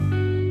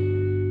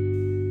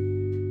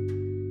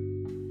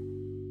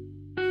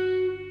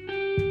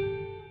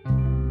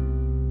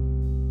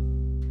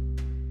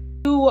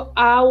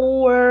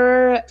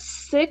our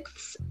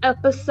sixth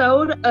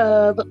episode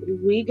of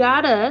We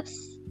Got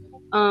Us.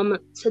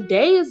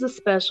 Today is a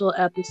special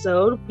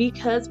episode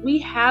because we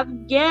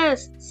have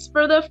guests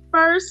for the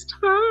first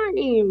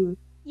time.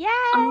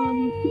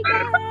 Um, Yay!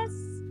 Yes!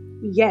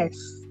 yes.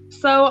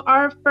 So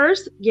our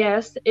first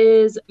guest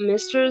is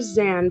Mr.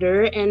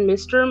 Xander and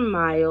Mr.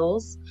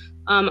 Miles.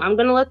 I'm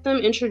gonna let them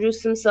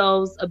introduce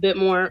themselves a bit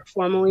more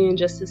formally in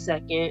just a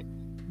second,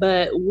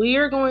 but we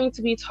are going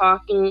to be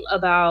talking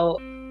about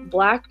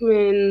Black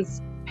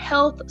men's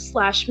health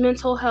slash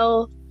mental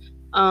health.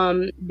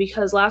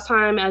 Because last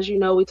time, as you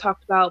know, we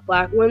talked about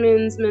Black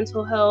women's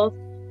mental health.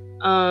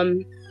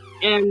 Um,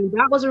 and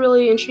that was a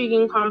really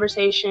intriguing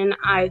conversation.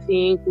 I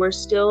think we're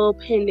still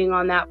pending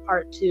on that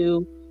part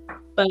two,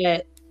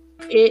 but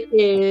it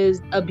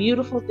is a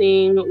beautiful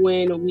thing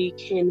when we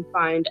can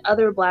find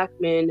other Black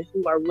men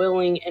who are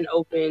willing and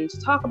open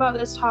to talk about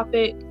this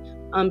topic,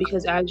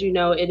 because as you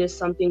know, it is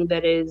something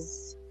that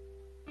is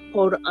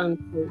quote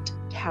unquote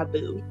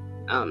taboo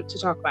to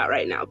talk about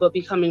right now, but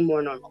becoming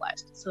more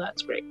normalized. So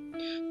that's great.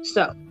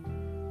 So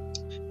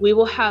we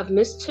will have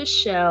Miss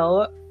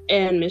Tashelle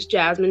and Miss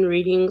Jasmine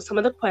reading some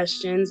of the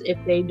questions if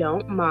they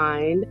don't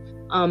mind.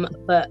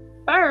 But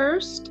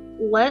first,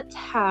 let's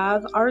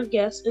have our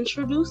guests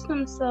introduce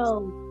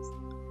themselves.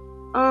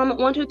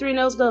 1, 2, 3,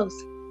 nose goes.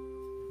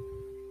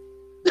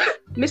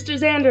 Mr.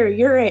 Xander,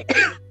 you're it.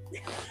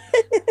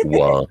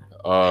 Wow.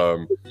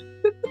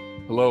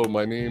 Hello,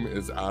 my name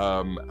is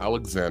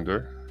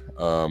Alexander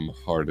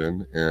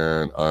Harden,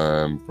 and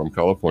I'm from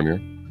California.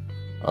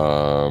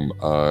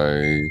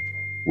 I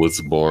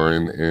was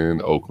born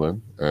in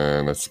Oakland,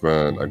 and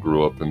I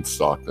grew up in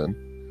Stockton.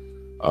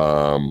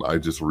 I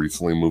just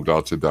recently moved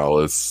out to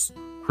Dallas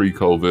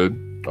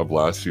pre-COVID of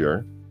last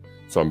year,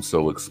 so I'm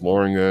still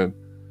exploring it.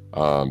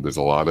 There's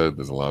a lot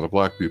of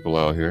Black people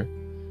out here.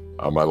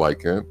 I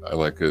like it.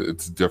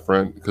 It's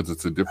different because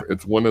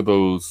it's one of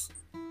those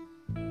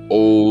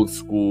old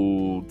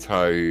school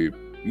type,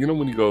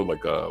 when you go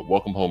like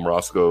Welcome Home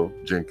Roscoe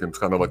Jenkins,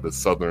 kind of like the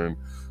Southern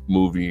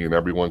movie and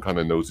everyone kind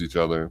of knows each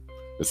other.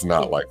 It's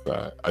not like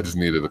that. I just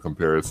needed a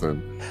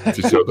comparison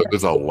to show that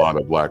there's a lot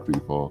of Black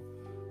people.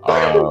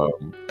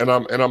 And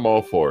I'm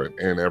all for it.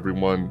 And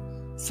everyone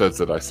says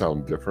that I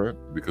sound different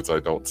because I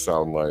don't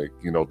sound like,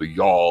 the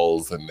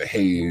y'alls and the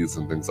hays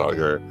and things out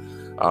here.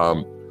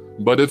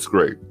 But it's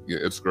great. Yeah,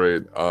 it's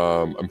great.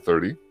 I'm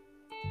 30.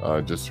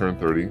 Just turned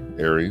 30,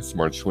 Aries,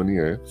 March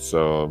 28th.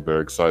 So I'm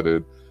very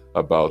excited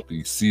about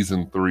the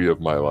season 3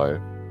 of my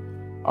life.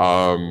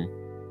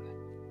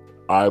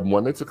 I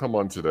wanted to come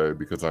on today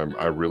because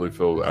I really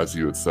feel, as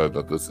you had said,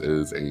 that this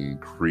is a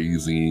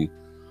crazy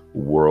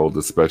world,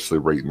 especially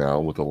right now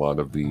with a lot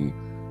of the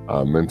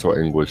mental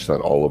anguish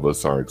that all of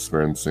us are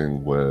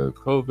experiencing with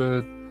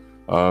COVID.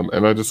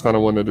 And I just kind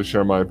of wanted to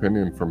share my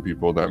opinion from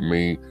people that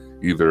may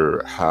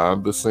either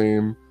have the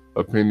same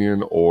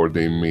opinion or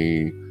they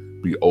may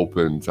be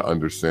open to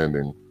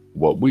understanding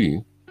what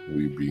we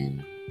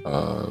being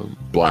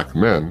Black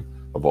men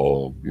of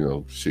all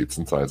shapes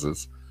and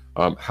sizes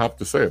have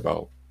to say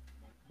about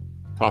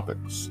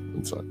topics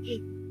and such.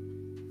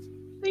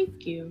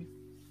 Thank you.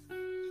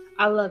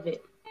 I love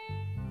it.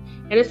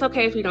 And it's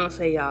okay if we don't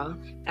say y'all.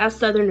 As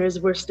Southerners,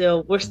 we're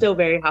still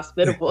very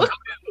hospitable.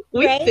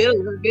 We Right? still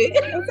love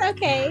it. It's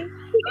okay.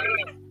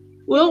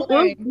 We'll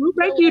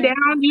break you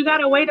down. You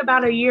gotta wait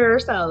about a year or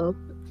so.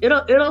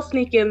 It'll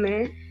sneak in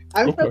there.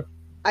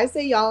 I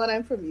say y'all and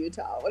I'm from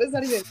Utah. What does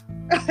that even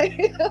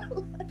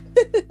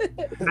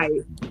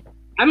Right.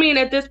 I mean,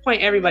 at this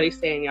point, everybody's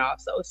saying y'all,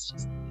 so it's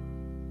just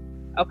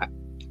okay.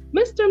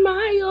 Mr.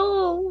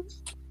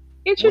 Miles,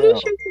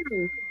 introduce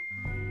yourself.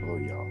 Hello,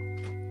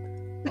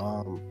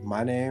 y'all.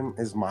 My name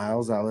is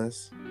Miles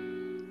Ellis.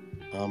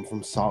 I'm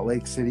from Salt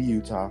Lake City,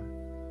 Utah.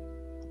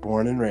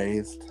 Born and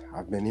raised.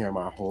 I've been here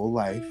my whole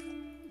life.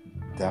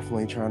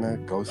 Definitely trying to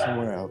go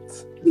somewhere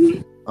else.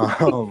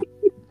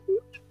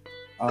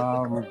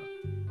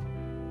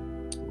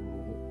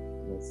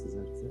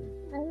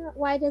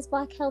 Why does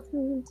Black health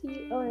mean to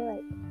you? Or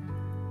like,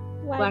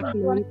 why Black do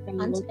you want to men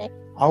come on today?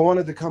 I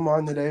wanted to come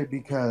on today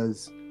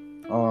because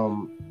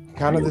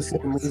kind of the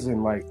same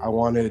reason, like I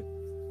wanted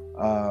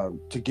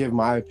to give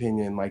my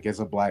opinion, like as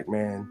a Black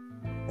man,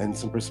 and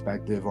some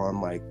perspective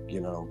on like,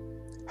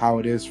 how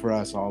it is for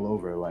us all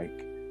over.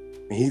 Like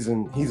he's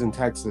in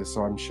Texas,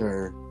 so I'm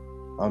sure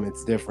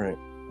it's different.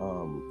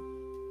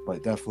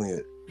 But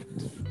definitely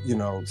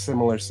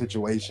similar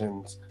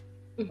situations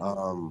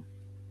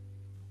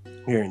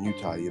here in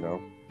Utah,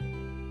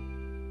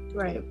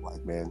 Right.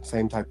 Black man,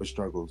 same type of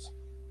struggles.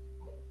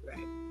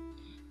 Right.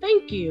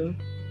 Thank you.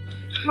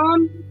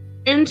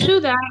 And to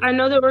that, I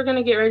know that we're going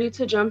to get ready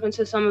to jump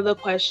into some of the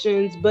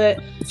questions, but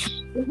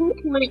the whole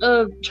point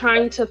of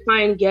trying to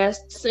find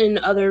guests in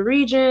other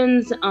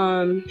regions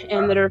and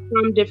that are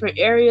from different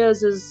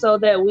areas is so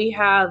that we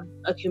have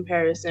a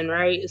comparison,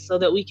 right? So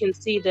that we can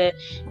see that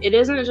it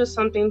isn't just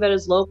something that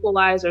is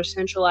localized or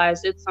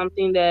centralized. It's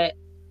something that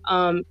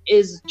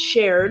is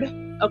shared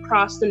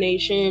across the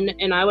nation,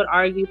 and I would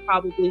argue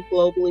probably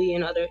globally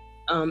in other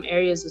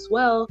areas as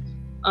well.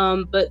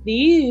 But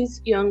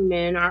these young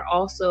men are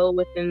also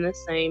within the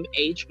same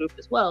age group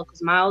as well,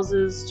 because Miles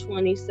is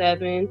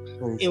 27,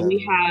 and we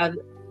have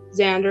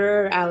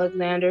Xander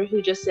Alexander,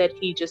 who just said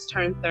he just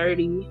turned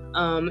 30.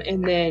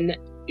 And then,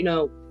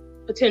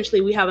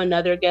 potentially we have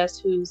another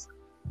guest who's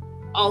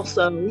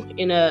also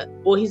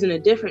he's in a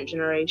different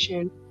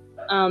generation.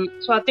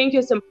 So I think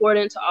it's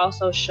important to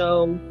also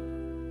show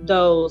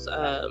those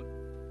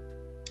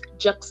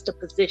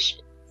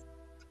juxtapositions.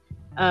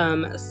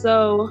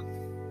 So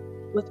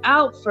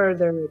without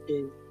further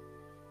ado,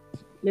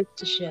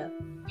 Mr. Chef,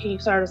 can you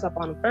start us up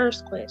on the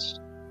first question?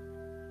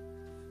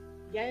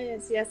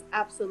 Yes,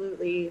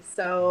 absolutely.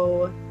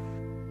 So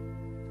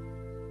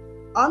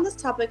on this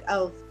topic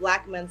of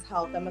Black men's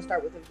health, I'm gonna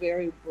start with a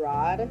very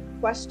broad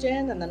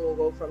question, and then we'll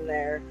go from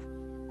there.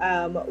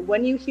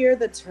 When you hear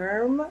the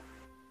term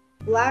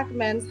Black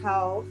men's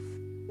health,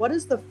 what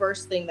is the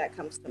first thing that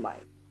comes to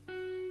mind?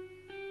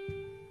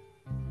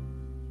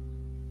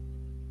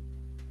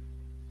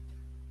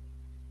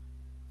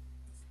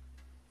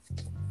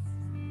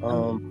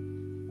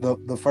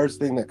 The first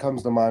thing that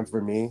comes to mind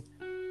for me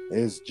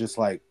is just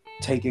like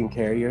taking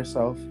care of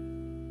yourself.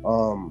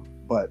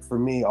 But for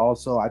me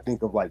also, I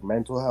think of like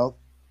mental health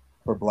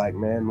for Black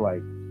men.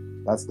 Like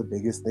that's the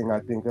biggest thing I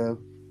think of,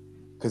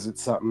 because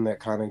it's something that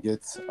kind of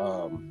gets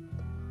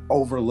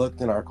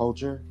overlooked in our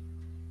culture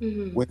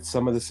with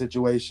some of the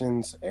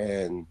situations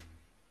and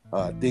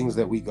things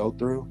that we go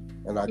through.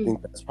 And I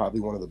think that's probably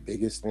one of the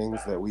biggest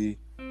things that we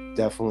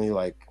definitely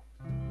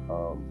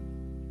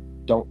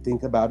don't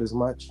think about as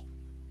much.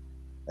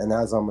 And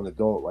as I'm an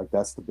adult, like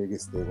that's the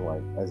biggest thing,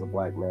 like as a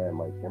Black man,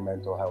 like your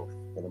mental health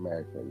in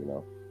America,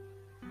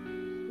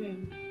 Yeah.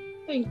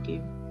 Thank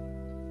you.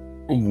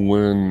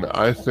 When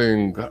I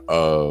think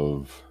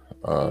of,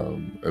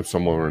 if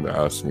someone were to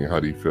ask me, how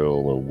do you feel,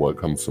 or what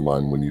comes to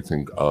mind when you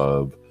think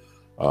of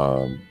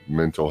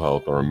mental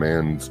health, or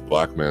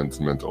Black man's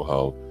mental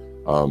health,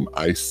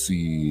 I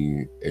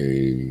see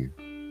a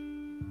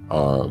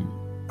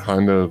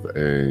kind of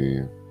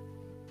a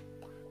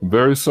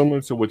very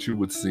similar to what you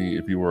would see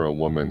if you were a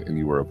woman and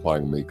you were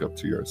applying makeup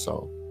to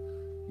yourself.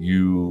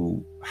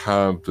 You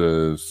have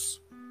this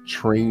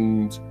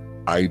trained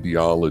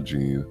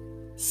ideology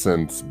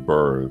since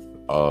birth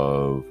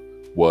of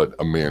what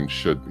a man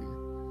should be.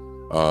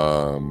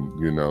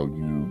 You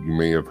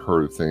may have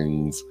heard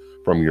things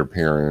from your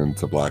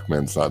parents: a Black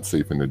man's not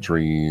safe in the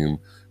dream,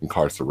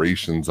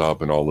 incarceration's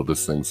up, and all of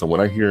this thing. So when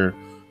I hear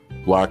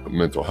Black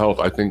mental health,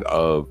 I think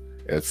of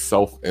a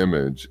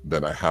self-image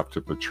that I have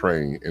to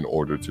portray in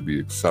order to be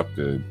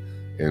accepted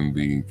in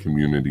the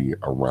community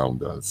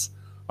around us.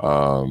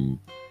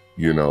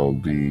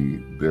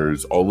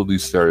 There's all of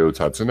these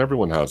stereotypes, and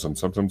everyone has them.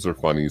 Sometimes they're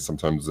funny,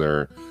 sometimes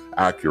they're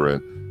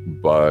accurate,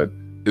 but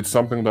it's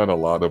something that a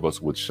lot of us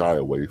would shy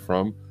away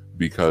from,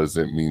 because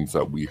it means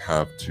that we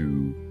have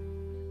to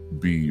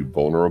be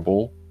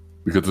vulnerable,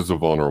 because it's a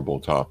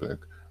vulnerable topic.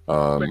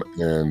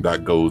 And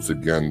that goes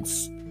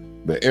against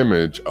the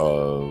image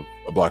of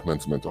a Black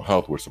man's mental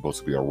health. We're supposed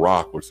to be a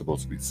rock. We're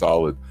supposed to be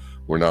solid.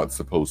 We're not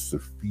supposed to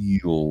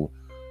feel,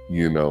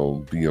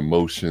 the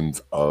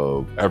emotions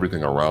of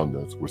everything around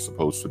us. We're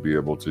supposed to be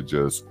able to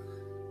just,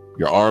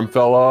 your arm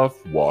fell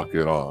off, walk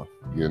it off.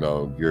 You're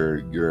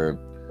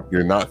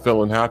not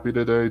feeling happy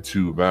today,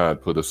 too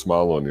bad, put a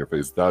smile on your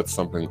face. That's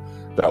something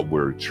that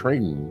we're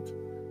trained,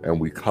 and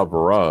we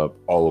cover up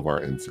all of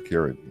our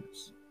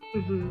insecurities.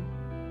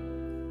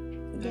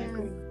 Yeah.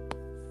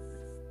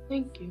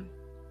 Thank you.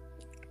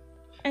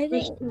 I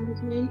think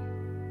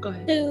Go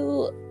ahead.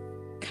 to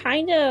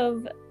kind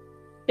of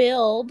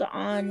build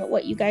on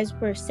what you guys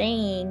were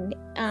saying,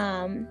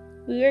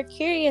 we were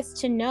curious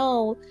to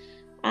know,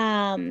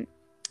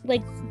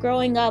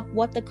 growing up,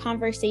 what the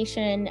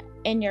conversation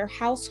in your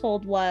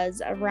household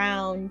was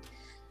around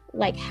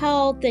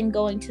health and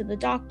going to the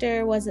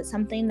doctor. Was it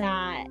something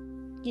that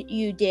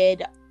you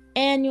did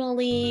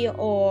annually,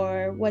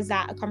 or was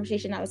that a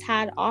conversation that was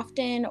had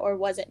often, or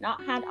was it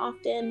not had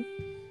often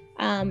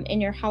in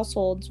your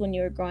households when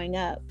you were growing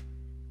up?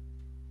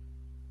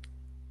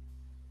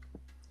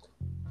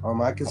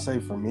 I can say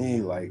for me,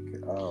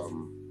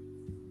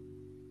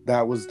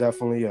 that was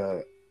definitely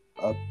a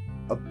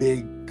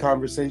big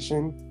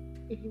conversation,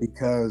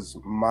 because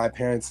my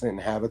parents didn't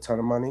have a ton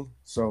of money.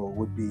 So it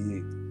would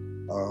be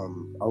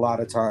a lot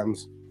of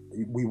times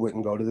we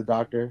wouldn't go to the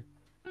doctor,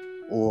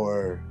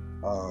 or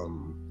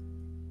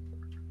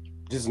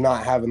just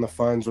not having the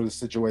funds or the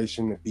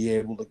situation to be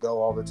able to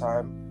go all the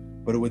time.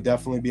 But it would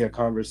definitely be a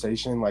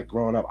conversation. Like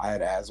growing up, I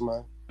had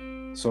asthma.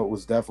 So it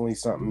was definitely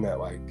something that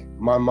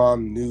my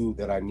mom knew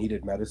that I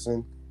needed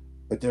medicine,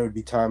 but there would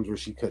be times where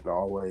she couldn't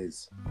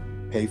always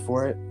pay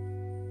for it.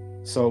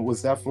 So it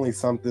was definitely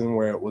something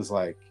where it was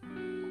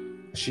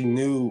she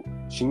knew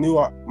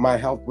my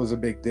health was a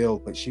big deal,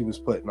 but she was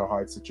put in a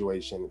hard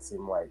situation, it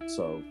seemed like.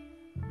 So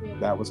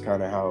that was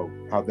kind of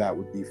how that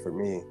would be for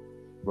me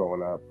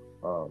growing up.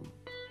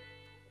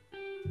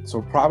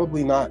 So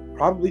probably not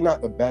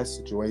the best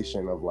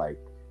situation of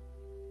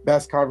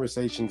best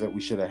conversations that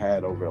we should have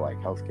had over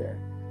healthcare,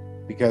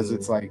 because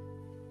it's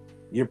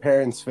your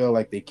parents feel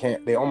like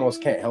they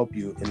almost can't help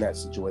you in that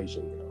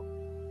situation, you know.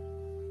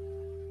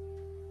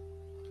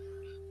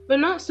 But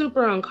not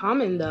super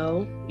uncommon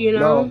though, you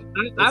No, know.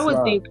 I it's would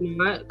not. think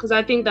not, because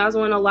I think that's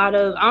when a lot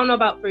of, I don't know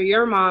about for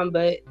your mom,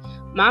 but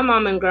my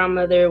mom and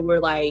grandmother were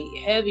like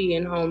heavy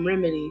in home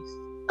remedies.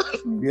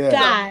 Yeah.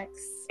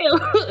 Facts.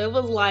 It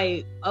was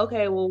like,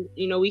 okay, well,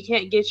 you know, we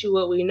can't get you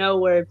what we know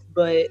worth,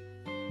 but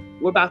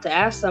we're about to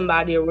ask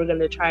somebody, or we're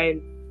gonna try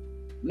and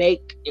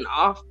make an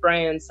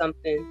off-brand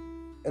something.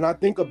 And I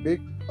think a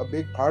big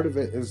part of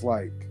it is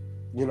like,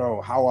 you know,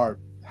 how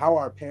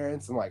our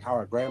parents and like how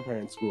our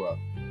grandparents grew up.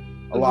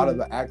 A lot of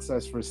the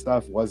access for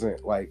stuff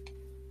wasn't like,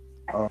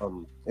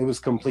 it was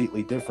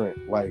completely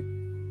different, like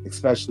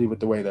especially with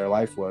the way their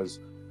life was.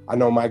 I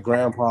know my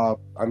grandpa,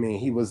 I mean,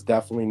 he was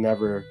definitely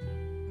never,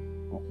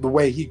 the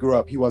way he grew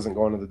up, he wasn't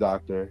going to the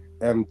doctor.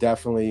 And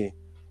definitely,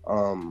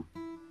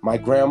 my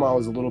grandma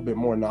was a little bit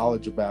more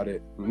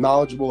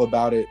knowledgeable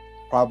about it,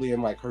 probably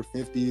in like her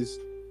 50s.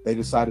 They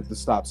decided to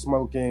stop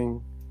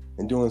smoking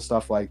and doing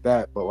stuff like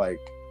that. But like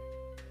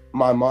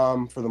my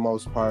mom, for the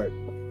most part,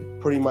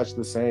 pretty much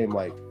the same.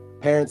 Like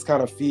parents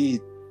kind of they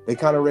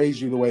kind of raise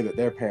you the way that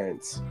their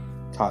parents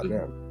taught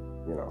them,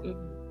 you know.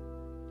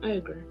 I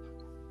agree.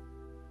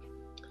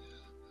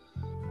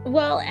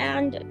 Well,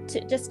 and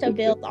just to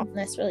build on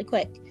this really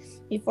quick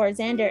before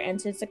Xander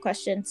answers the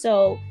question.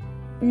 So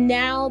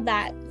now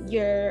that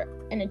you're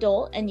an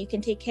adult and you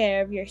can take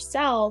care of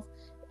yourself,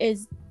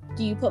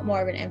 do you put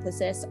more of an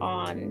emphasis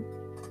on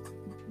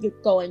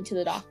going to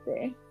the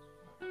doctor?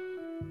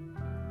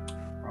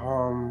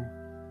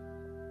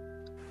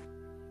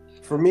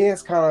 For me,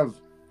 it's kind of,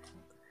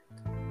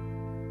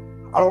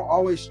 I don't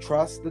always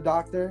trust the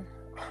doctor.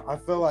 I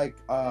feel like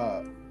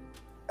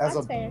as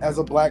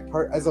black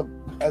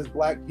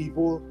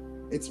people,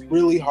 it's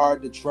really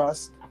hard to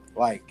trust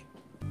like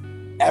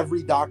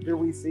every doctor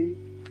we see,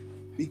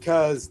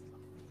 because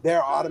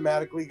they're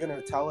automatically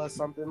gonna tell us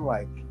something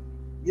like,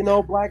 you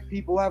know, black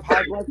people have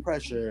high blood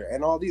pressure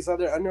and all these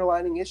other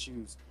underlying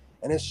issues.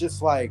 And it's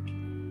just like,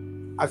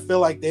 I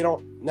feel like they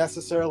don't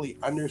necessarily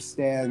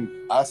understand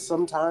us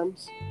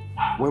sometimes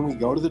when we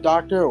go to the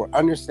doctor, or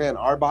understand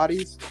our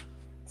bodies.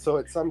 So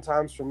it's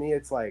sometimes, for me,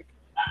 it's like,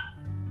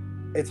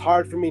 it's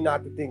hard for me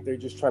not to think they're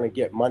just trying to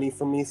get money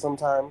from me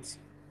sometimes.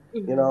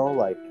 You know,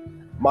 like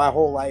my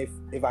whole life,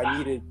 if I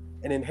needed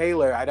an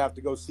inhaler, I'd have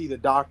to go see the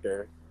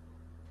doctor,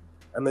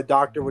 and the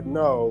doctor would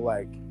know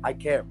like I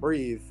can't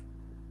breathe,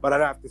 but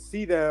I'd have to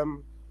see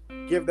them,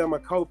 give them a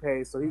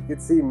copay so he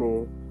could see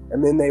me,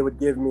 and then they would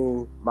give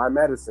me my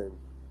medicine.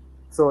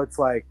 So it's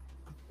like,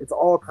 it's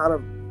all kind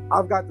of,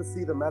 I've got to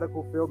see the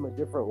medical field in a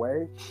different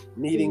way,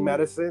 needing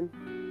medicine.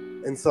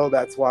 And so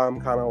that's why I'm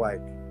kind of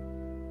like,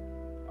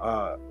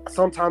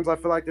 sometimes I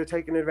feel like they're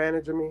taking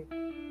advantage of me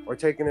or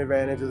taking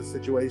advantage of the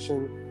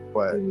situation,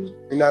 but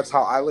and that's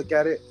how I look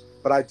at it.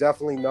 But I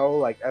definitely know,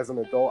 like, as an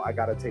adult, I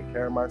got to take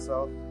care of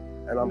myself,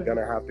 and I'm going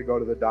to have to go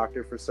to the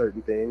doctor for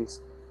certain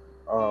things.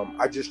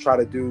 I just try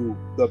to do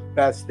the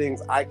best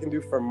things I can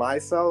do for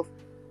myself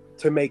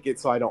to make it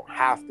so I don't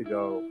have to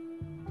go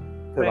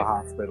to the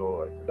hospital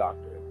or the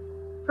doctor.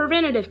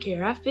 Preventative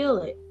care, I feel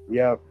it.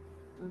 Yep.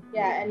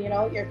 Yeah, and you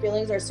know, your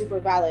feelings are super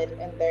valid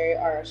and they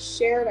are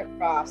shared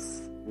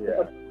across.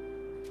 Yeah.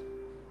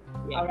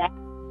 All right.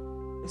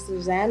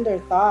 Mr.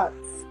 Xander,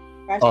 thoughts?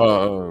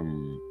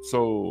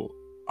 So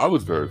I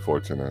was very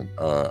fortunate.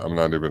 I'm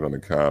not even on a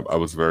cab. I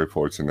was very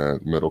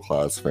fortunate, middle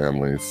class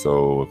family.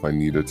 So if I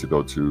needed to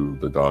go to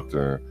the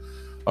doctor,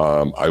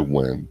 I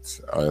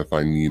went. If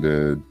I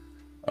needed,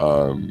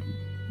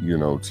 you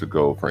know, to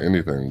go for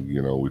anything,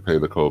 you know, we pay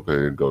the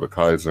copay, go to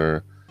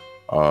Kaiser.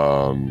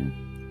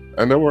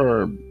 And there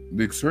were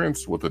the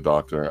experience with the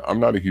doctor. I'm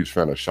not a huge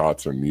fan of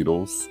shots or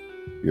needles.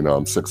 You know,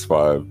 I'm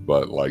 6'5",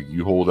 but like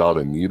you hold out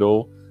a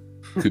needle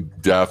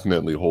could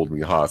definitely hold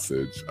me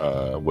hostage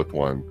with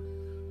one.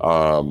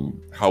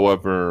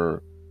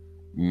 However,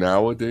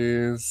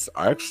 nowadays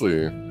I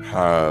actually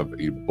have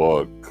a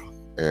book,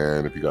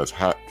 and if you guys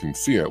can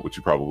see it, which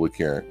you probably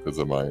can't because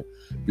of my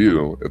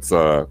view,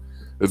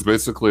 it's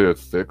basically a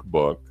thick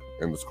book,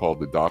 and it's called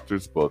The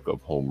Doctor's Book of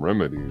Home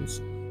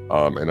Remedies.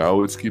 And I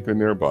always keep it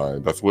nearby.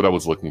 That's what I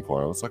was looking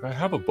for. I was like, I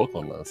have a book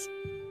on this.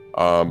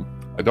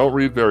 I don't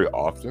read very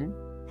often.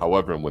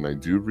 However, when I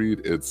do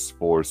read, it's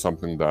for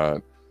something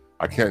that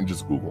I can't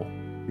just Google.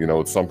 You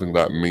know, it's something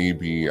that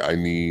maybe I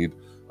need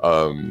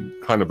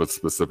kind of a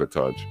specific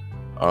touch.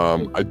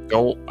 I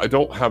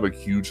don't have a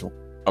huge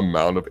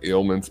amount of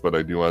ailments, but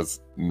I do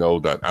know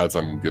that as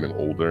I'm getting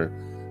older,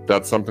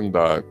 that's something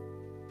that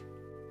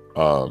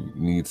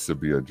needs to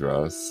be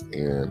addressed,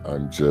 and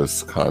I'm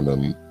just kind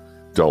of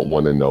don't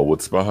want to know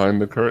what's behind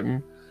the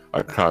curtain.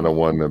 I kind of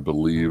want to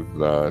believe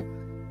that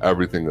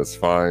everything is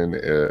fine,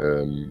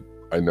 and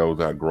I know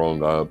that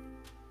growing up,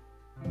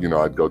 you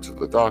know, I'd go to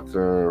the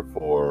doctor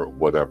for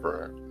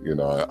whatever. You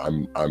know,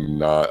 I'm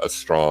not a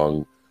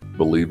strong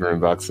believer in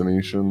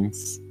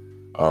vaccinations,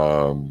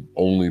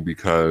 only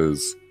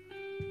because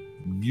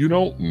you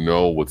don't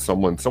know what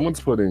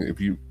someone's putting. If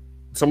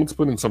someone's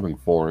putting something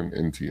foreign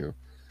into you,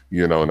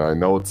 And I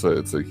know it's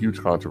a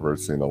huge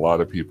controversy, and a lot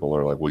of people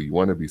are like, well, you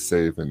want to be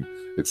safe and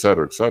et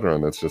cetera, et cetera.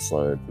 And it's just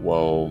like,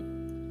 well,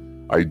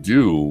 I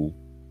do,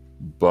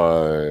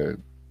 but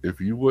if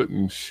you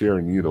wouldn't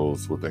share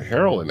needles with a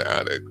heroin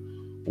addict,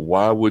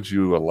 why would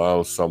you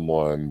allow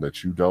someone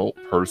that you don't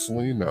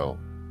personally know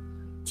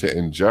to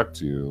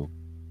inject you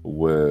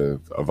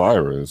with a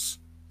virus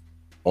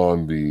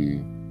on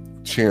the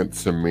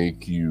chance to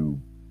make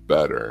you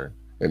better,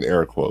 in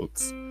air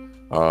quotes?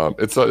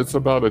 It's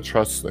about a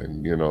trust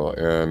thing,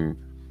 and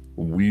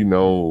we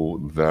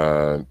know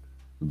that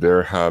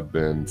there have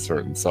been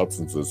certain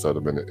substances that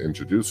have been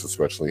introduced,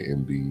 especially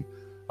in the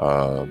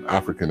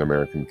African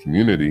American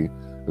community,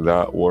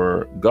 that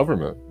were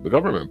the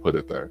government put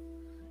it there,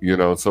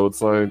 so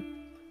it's like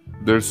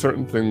there's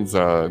certain things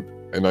that,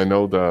 and I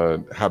know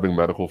that having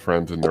medical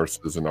friends and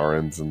nurses and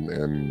RNs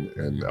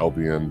and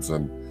LVNs,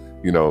 and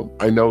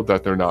I know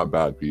that they're not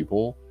bad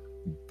people,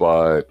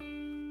 but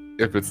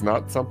if it's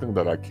not something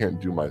that I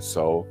can't do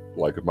myself,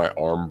 like if my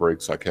arm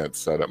breaks, I can't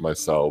set it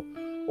myself,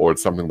 or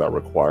it's something that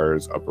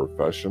requires a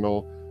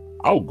professional,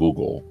 I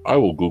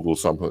will Google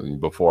something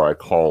before I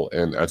call.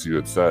 And as you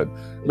had said,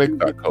 make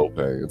that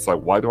copay. It's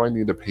like, why do I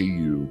need to pay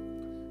you,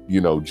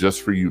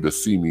 just for you to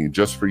see me,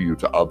 just for you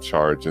to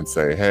upcharge and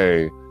say,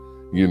 hey,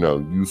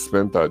 you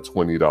spent that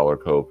 $20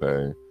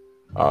 copay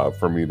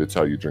for me to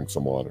tell you drink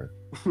some water,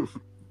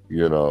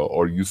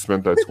 or you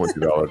spent that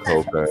 $20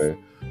 copay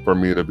for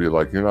me to be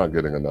like, you're not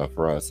getting enough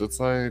rest. It's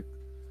like,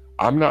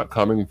 I'm not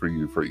coming for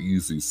you for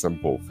easy,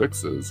 simple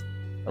fixes.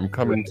 I'm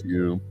coming to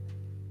you,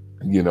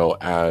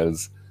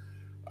 as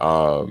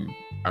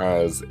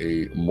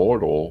a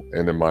mortal,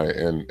 and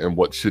and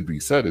what should be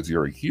said is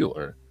you're a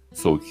healer,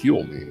 so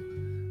heal me.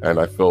 And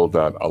I feel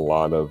that a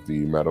lot of the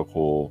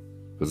medical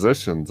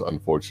physicians,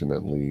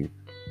 unfortunately,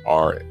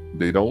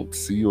 they don't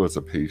see you as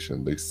a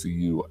patient. They see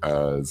you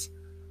as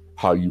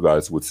how you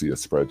guys would see a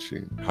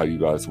spreadsheet, how you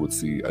guys would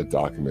see a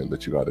document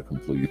that you got to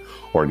complete,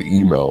 or an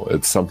email.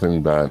 It's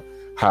something that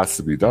has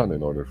to be done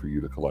in order for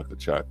you to collect a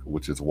check,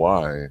 which is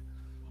why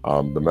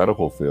the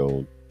medical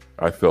field,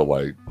 I feel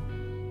like,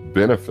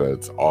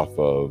 benefits off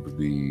of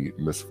the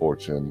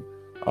misfortune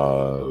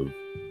of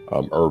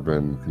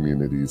urban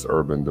communities,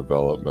 urban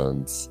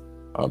developments,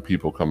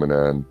 people coming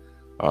in.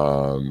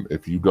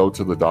 If you go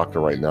to the doctor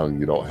right now and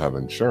you don't have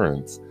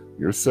insurance,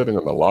 you're sitting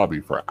in the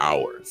lobby for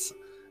hours,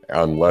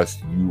 unless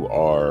you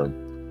are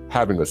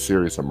having a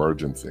serious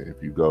emergency.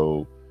 If you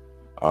go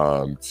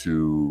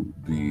to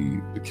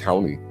the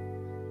county,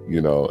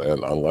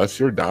 and unless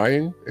you're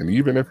dying, and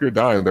even if you're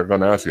dying, they're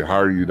going to ask you, how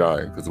are you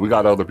dying? Because we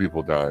got other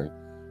people dying.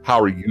 How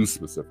are you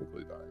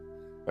specifically dying?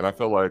 And I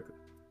feel like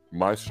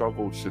my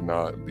struggle should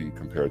not be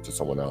compared to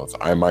someone else.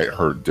 I might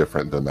hurt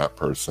different than that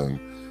person.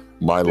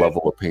 My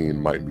level of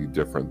pain might be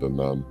different than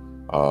them.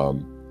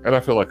 And I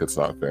feel like it's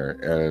not fair.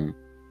 And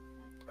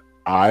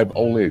I've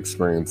only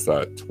experienced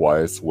that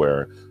twice,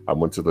 where I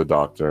went to the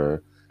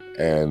doctor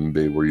and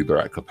they were either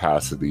at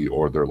capacity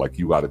or they're like,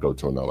 you got to go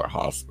to another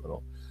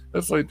hospital.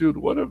 It's like, dude,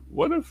 what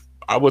if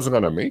I wasn't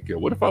going to make it?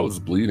 What if I was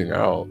bleeding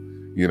out?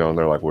 And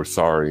they're like, we're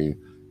sorry,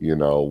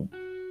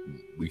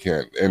 we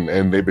can't.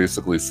 And they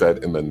basically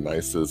said in the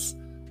nicest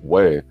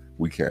way,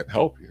 we can't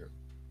help you,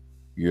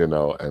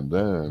 and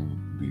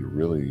then the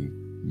really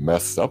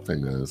messed up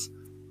thing is,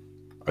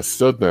 I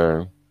stood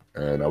there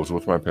and I was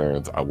with my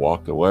parents. I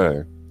walked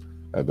away,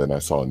 and then I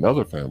saw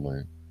another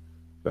family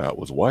that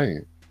was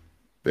white.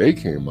 They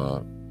came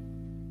up,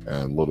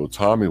 and little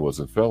Tommy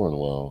wasn't feeling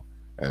well,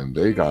 and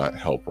they got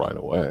help right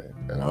away.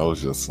 And I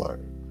was just like,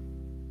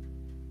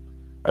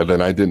 and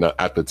then I didn't,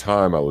 at the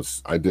time,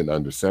 I didn't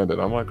understand it.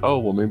 I'm like, oh,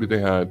 well, maybe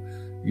they had,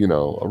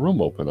 a room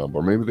open up,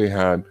 or maybe they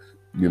had,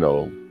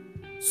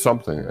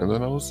 something. And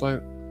then I was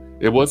like,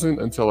 it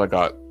wasn't until I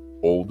got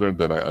older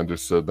that I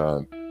understood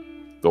that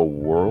the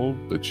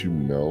world that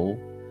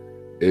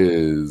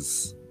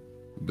is,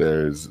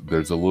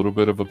 there's a little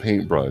bit of a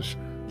paintbrush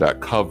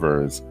that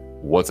covers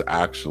what's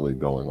actually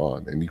going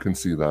on. And you can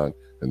see that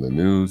in the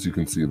news, you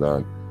can see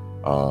that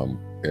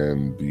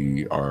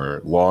in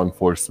our law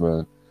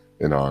enforcement,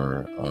 in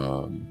our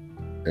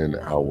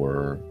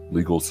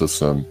legal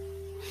system.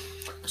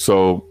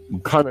 So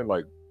kind of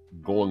like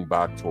going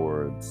back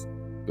towards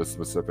the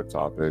specific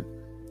topic,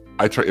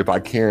 if I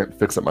can't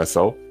fix it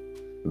myself,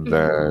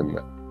 then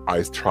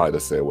I try to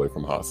stay away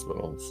from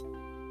hospitals.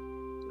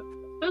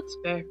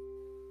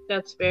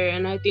 That's fair.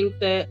 And I think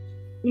that,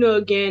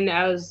 again,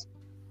 as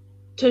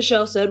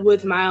Tashelle said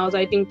with Miles,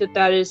 I think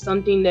that is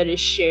something that is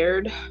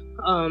shared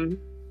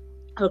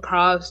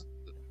across,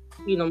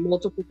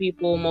 multiple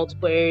people,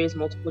 multiple areas,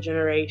 multiple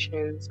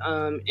generations,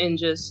 and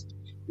just,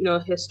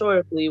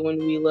 historically, when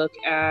we look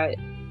at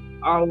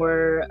our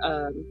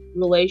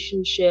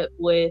relationship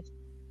with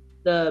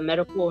the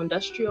medical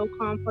industrial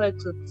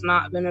complex, it's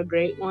not been a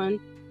great one.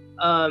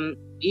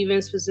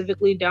 Even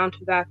specifically down to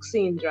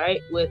vaccines,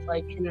 right? With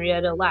like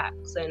Henrietta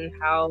Lacks and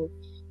how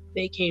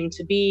they came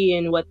to be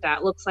and what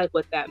that looks like,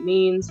 what that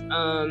means.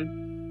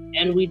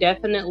 And we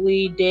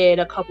definitely did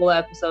a couple of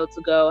episodes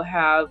ago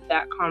have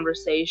that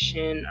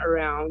conversation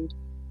around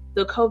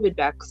the COVID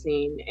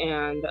vaccine,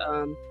 and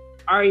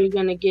are you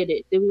going to get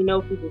it? Do we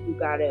know people who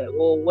got it?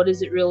 Well, what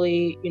does it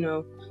really,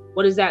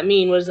 what does that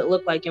mean? What does it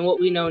look like? And what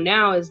we know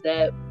now is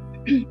that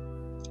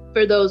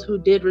for those who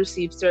did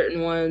receive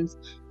certain ones,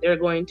 they're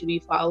going to be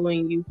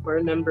following you for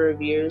a number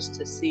of years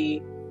to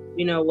see,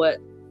 what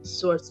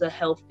sorts of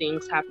health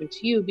things happen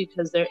to you,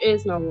 because there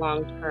is no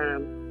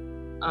long-term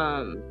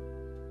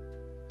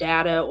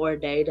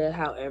data,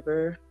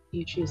 however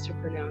you choose to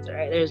pronounce it,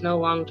 right? There's no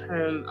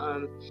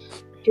long-term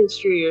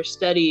history or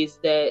studies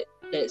that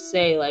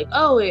say like,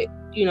 oh, it,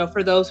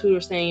 for those who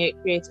are saying it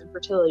creates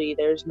infertility,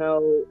 there's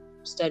no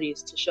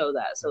studies to show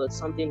that. So it's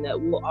something that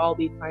we'll all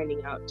be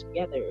finding out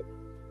together,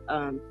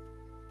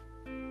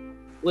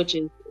 which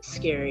is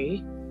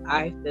scary,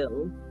 I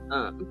feel.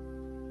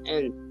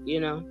 And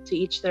to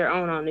each their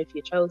own on if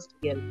you chose to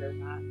get it or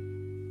not.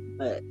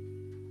 But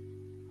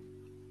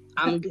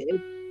I'm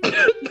good.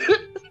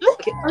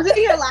 I'm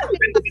sitting here laughing.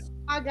 Oh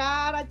my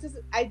God,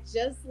 I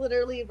just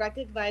literally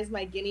recognized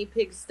my guinea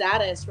pig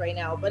status right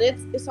now, but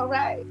it's all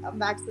right. I'm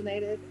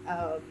vaccinated.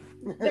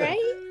 Right?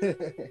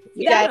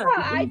 Yeah. That's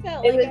how I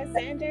felt like as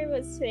Sandra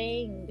was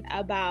saying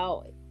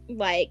about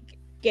like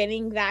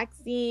getting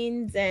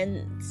vaccines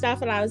and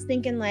stuff, and I was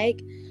thinking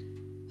like,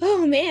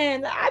 oh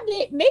man,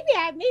 maybe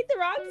I made the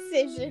wrong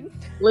decision.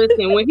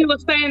 Listen, when he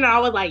was saying that, I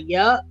was like,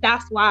 yup,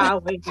 that's why I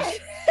waited.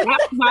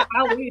 That's why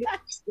I waited.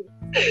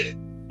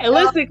 And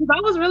listen, because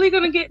I was really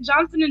going to get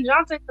Johnson &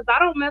 Johnson because I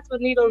don't mess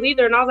with needles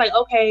either. And I was like,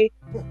 okay,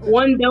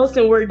 1 dose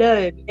and we're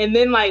done. And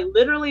then like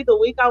literally the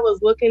week I was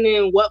looking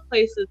in what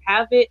places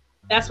have it,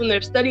 that's when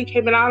their study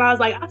came out. And I was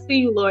like, I see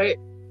you, Lord.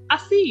 I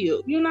see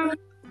you,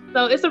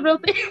 So it's a real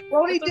thing.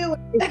 What are you doing?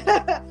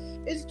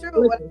 It's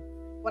true.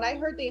 When I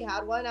heard they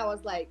had one, I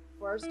was like,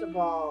 first of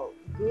all,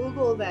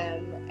 Google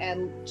them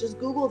and just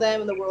Google them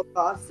in the World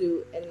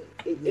Lawsuit, and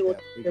it will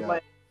your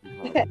money.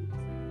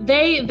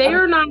 They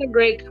are not a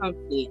great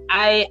company.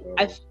 I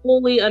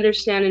fully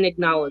understand and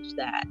acknowledge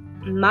that.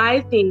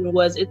 My thing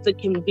was it's a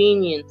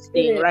convenience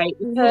thing, right?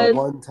 Because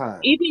one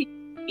time.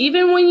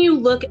 Even when you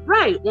look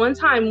one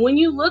time, when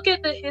you look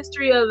at the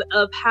history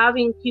of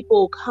having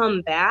people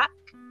come back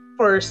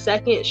for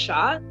second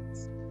shots,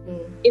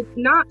 it's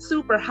not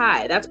super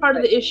high. That's part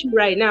of the issue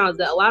right now, is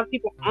that a lot of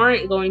people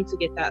aren't going to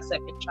get that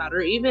second shot. Or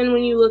even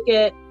when you look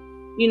at,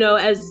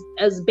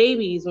 as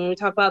babies, when we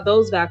talk about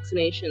those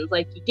vaccinations,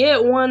 like you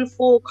get one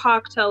full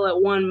cocktail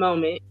at one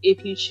moment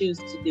if you choose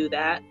to do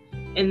that.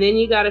 And then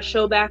you got to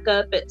show back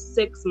up at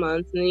 6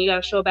 months, and then you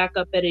got to show back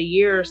up at a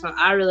year or something.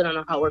 I really don't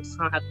know how it works.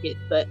 I don't have kids,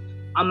 but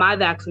on my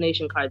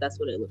vaccination card, that's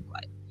what it looked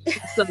like.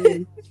 So,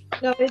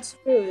 no, it's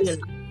true.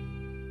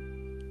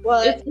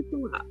 Well, it's a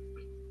lot.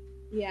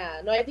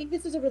 Yeah, no, I think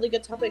this is a really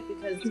good topic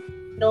because,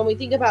 when we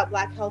think about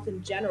Black health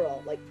in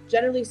general, like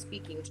generally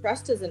speaking,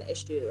 trust is an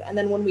issue. And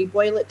then when we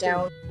boil it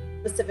down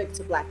specific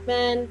to Black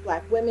men,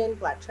 Black women,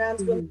 Black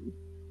trans women,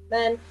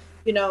 men,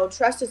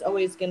 trust is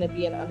always going to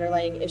be an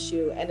underlying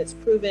issue. And it's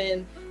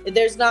proven,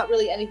 there's not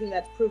really anything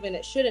that's proven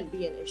it shouldn't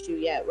be an issue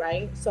yet,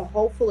 right? So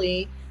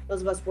hopefully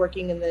those of us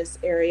working in this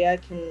area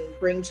can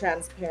bring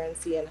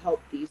transparency and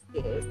help these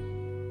things.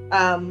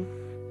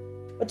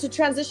 But to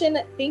transition,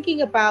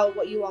 thinking about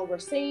what you all were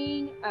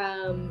saying,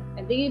 and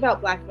thinking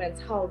about Black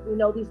men's health, we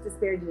know these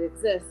disparities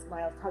exist.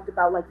 Miles talked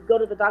about, like, you go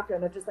to the doctor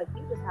and they're just like,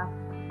 you just have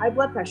high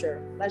blood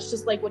pressure. That's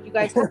just like what you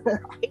guys have.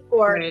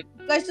 Or you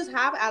guys just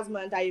have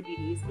asthma and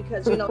diabetes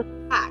because,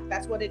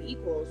 that's what it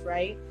equals,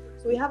 right?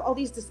 So we have all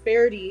these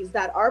disparities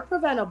that are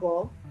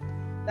preventable,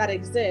 that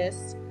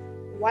exist.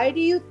 Why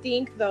do you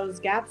think those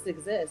gaps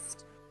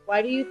exist?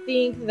 Why do you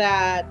think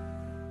that,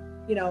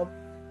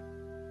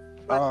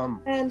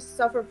 and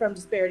suffer from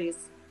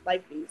disparities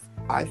like these?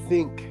 I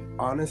think,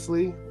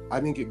 honestly,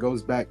 it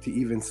goes back to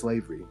even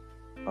slavery.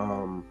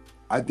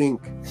 I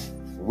think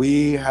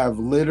we have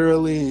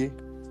literally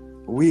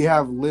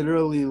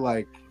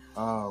like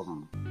a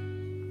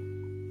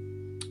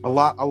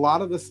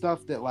lot of the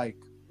stuff that like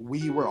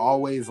we were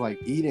always like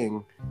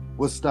eating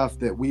was stuff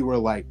that we were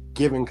like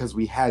given because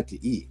we had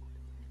to eat,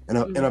 and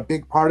a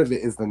big part of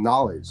it is the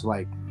knowledge.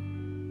 Like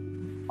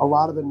a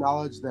lot of the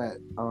knowledge that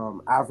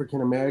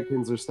African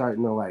Americans are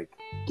starting to like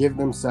give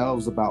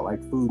themselves about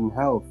like food and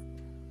health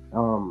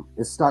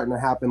is starting to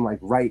happen like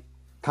right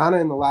kind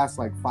of in the last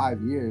like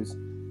 5 years,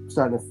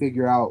 starting to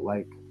figure out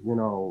like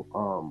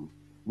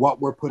what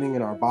we're putting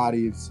in our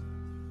bodies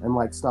and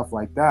like stuff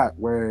like that.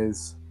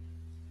 Whereas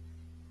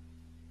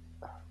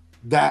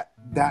that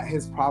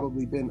has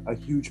probably been a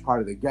huge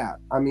part of the gap.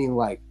 I mean,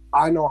 like,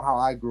 I know how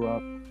I grew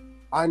up.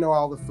 I know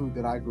all the food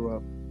that I grew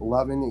up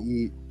loving to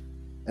eat.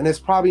 And it's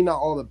probably not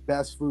all the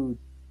best food,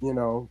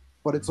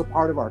 but it's a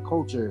part of our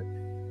culture.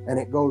 And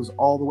it goes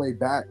all the way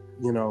back,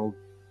 to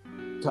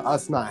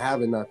us not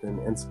having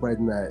nothing and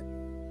spreading that.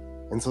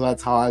 And so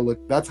that's how I look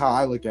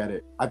at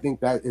it. I think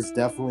that is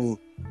definitely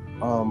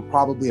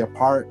probably a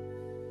part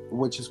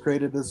which has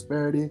created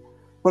disparity.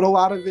 But a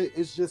lot of it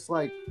is just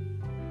like,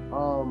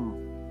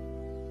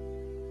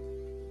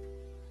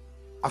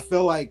 I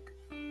feel like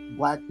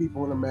Black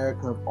people in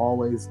America have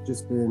always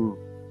just been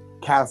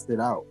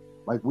casted out.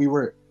 Like we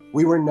were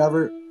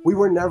never, we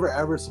were never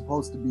ever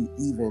supposed to be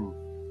even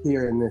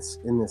here in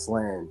this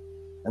land.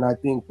 And I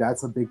think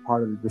that's a big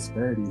part of the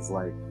disparities.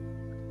 Like,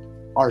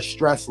 our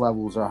stress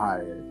levels are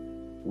higher.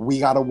 We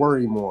gotta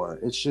worry more.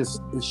 It's just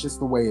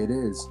the way it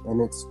is,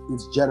 and it's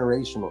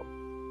generational.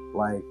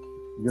 Like,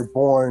 you're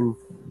born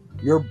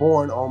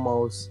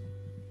almost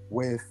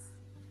with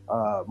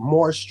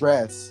more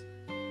stress.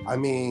 I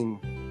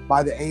mean,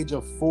 by the age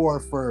of 4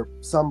 for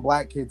some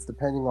Black kids,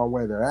 depending on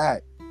where they're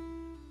at,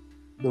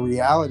 the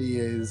reality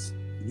is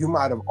you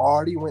might have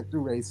already went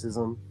through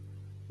racism.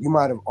 You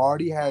might have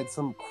already had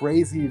some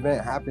crazy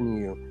event happen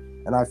to you.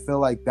 And I feel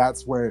like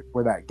that's where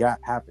that gap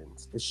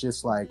happens. It's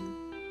just like,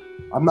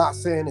 I'm not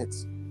saying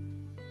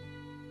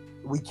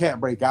we can't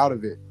break out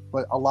of it,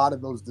 but a lot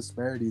of those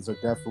disparities are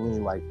definitely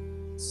like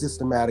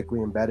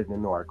systematically embedded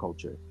into our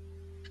culture.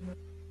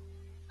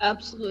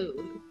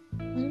 Absolutely.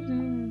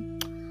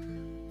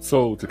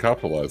 So to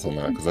capitalize on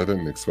that, because I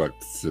didn't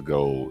expect to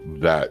go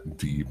that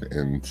deep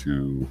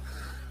into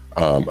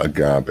a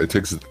gap, it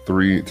takes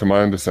to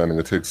my understanding,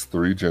 it takes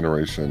 3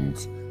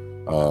 generations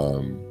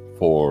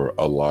for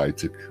a lie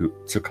to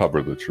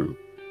cover the truth.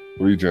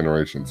 3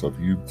 generations. So if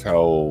you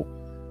tell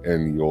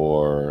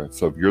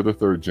so if you're the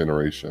 3rd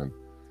generation,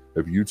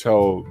 if you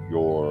tell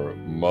your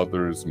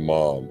mother's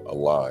mom a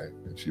lie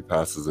and she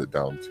passes it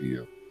down to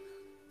you,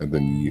 and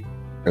then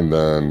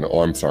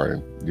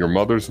your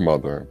mother's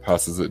mother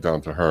passes it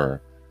down to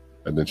her,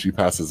 and then she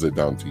passes it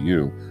down to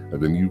you, and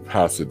then you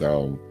pass it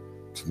down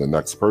to the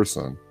next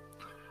person,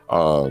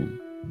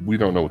 we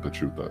don't know what the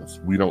truth is.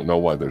 We don't know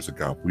why there's a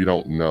gap. We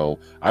don't know.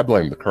 I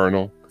blame the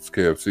Colonel, because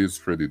KFC is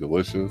pretty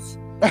delicious,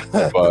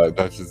 but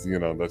that's just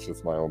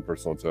my own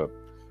personal tip.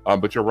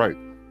 But you're right.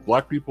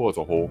 Black people as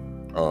a whole,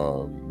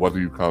 whether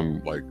you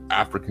come like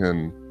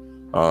African,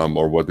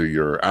 or whether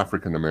you're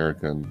African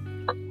American,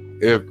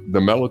 if the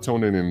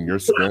melatonin in your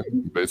skin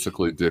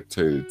basically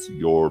dictates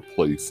your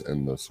place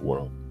in this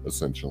world,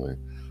 essentially.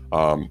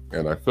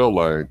 And I feel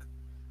like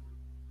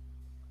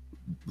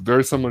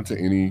very similar to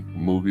any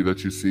movie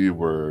that you see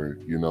where,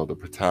 the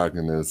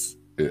protagonist,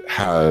 it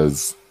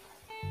has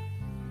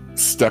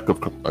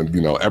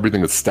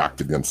everything is stacked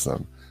against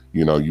them.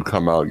 You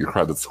come out, your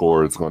credit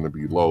score is going to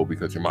be low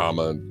because your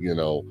mama,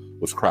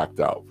 was cracked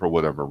out for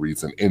whatever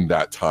reason in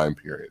that time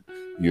period,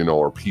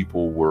 or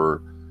people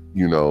were,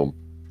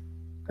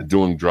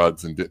 doing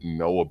drugs and didn't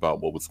know about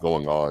what was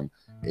going on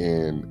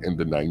in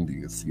the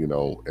 90s,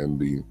 and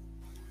the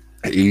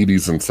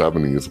 80s and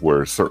 70s,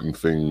 where certain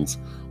things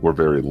were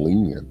very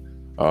lenient.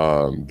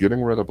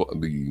 Getting rid of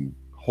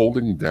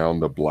holding down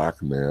the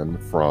Black man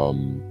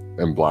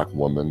and Black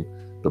woman,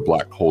 the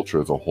Black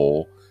culture as a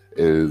whole,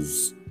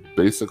 is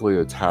basically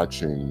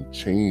attaching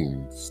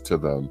chains to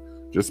them.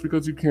 Just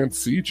because you can't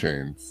see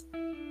chains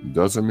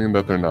doesn't mean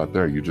that they're not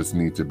there. You just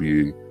need to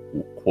be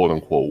quote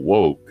unquote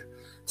woke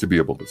to be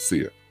able to see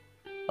it.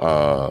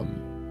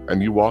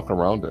 And you walk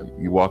around it.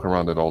 You walk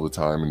around it all the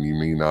time, and you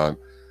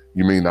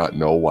may not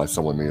know why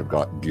someone may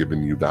have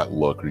given you that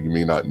look, or you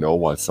may not know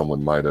why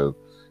someone might have,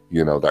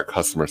 that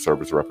customer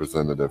service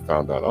representative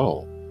found out,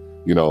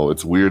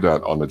 it's weird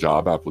that on the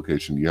job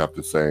application you have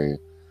to say,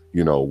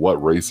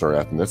 what race or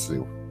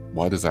ethnicity.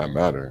 Why does that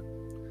matter?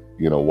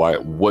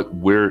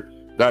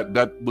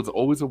 That was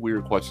always a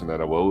weird question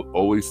that I will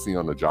always see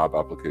on the job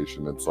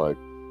application. It's like,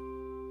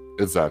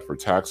 is that for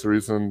tax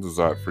reasons? Is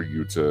that for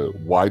you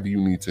why do you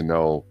need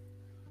to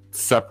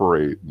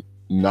separate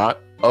not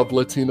of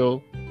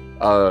Latino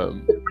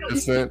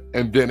descent,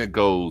 and then it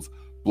goes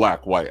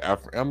Black, white,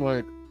 African? I'm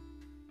like,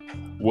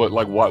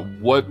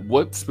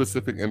 what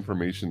specific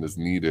information is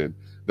needed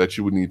that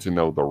you would need to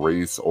know the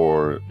race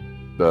or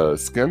the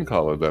skin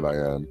color that I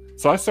am?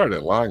 So I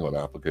started lying on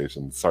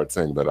applications, start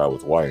saying that I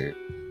was white,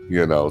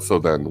 so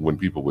then when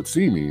people would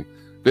see me,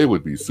 they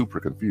would be super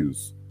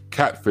confused.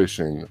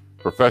 Catfishing,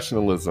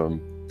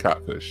 professionalism,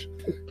 catfish,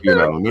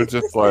 and they're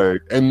just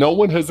like, and no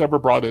one has ever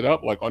brought it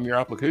up. Like, on your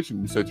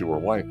application, you said you were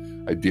white.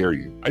 I dare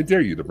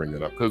you to bring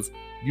it up, because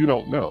you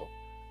don't know,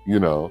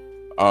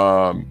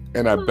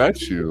 and I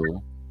bet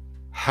you,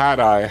 had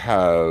I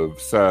have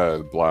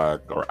said Black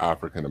or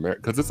African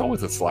American, because it's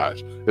always a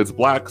slash, it's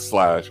Black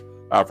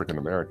 / African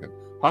American.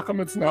 How come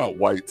it's not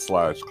white /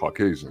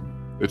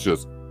 Caucasian? It's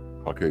just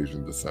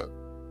Caucasian descent.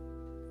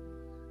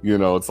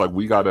 It's like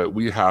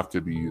we have to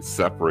be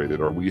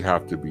separated, or we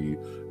have to be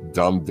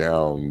dumbed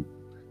down,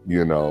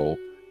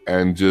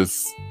 and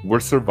just, we're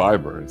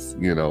survivors,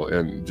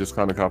 and just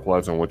kind of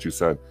capitalize on what you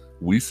said.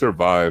 We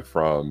survive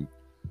from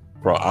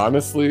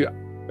honestly,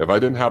 if I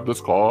didn't have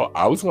this call,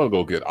 I was going to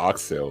go get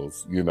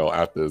oxtails,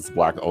 at this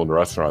Black-owned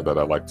restaurant that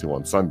I like to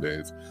on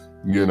Sundays,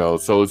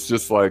 so it's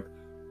just like,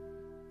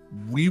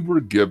 we were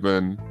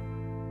given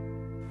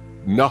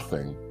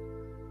nothing,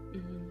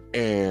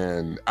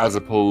 and as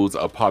opposed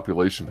a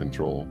population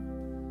control,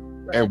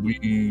 and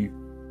we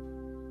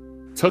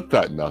took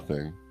that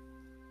nothing,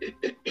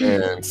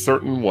 and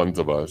certain ones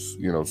of us,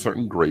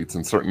 certain greats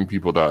and certain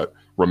people that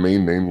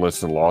remain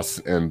nameless and lost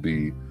in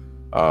the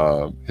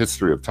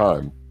history of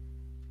time,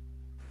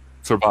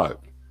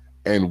 survived,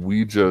 and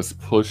we just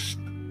pushed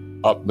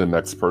up the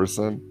next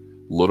person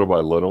little by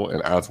little.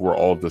 And as we're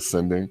all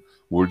descending,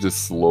 we're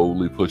just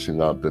slowly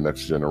pushing up the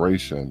next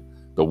generation.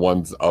 The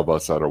ones of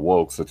us that are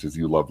woke, such as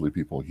you lovely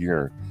people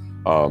here,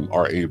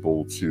 are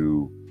able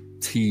to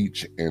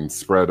teach and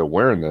spread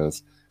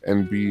awareness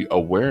and be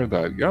aware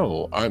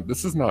that,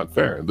 this is not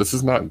fair. This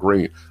is not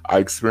great. I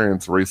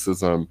experience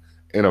racism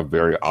in a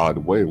very odd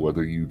way,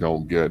 whether you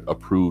don't get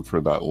approved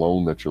for that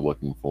loan that you're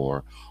looking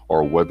for,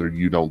 or whether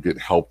you don't get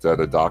helped at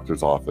a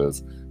doctor's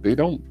office. They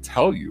don't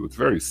tell you. It's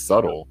very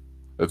subtle.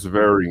 It's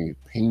very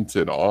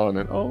painted on,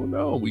 and oh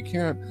no,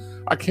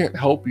 I can't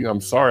help you.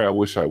 I'm sorry. I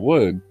wish I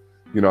would.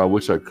 I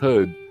wish I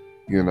could.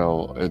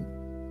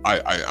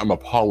 I'm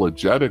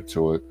apologetic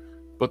to it,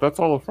 but that's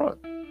all a front.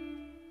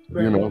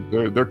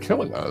 Right. They're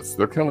killing us.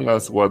 They're killing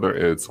us, whether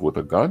it's with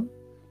a gun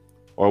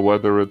or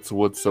whether it's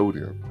with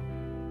sodium.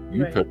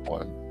 You Right. pick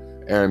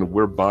one. And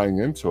we're buying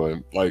into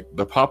it. Like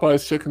the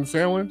Popeyes chicken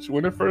sandwich,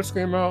 when it first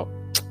came out,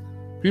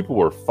 people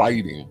were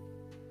fighting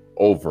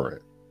over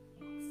it.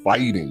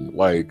 Fighting,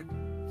 like,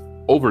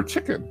 over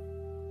chicken.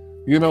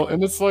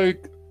 And it's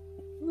like,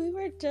 We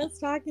were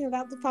just talking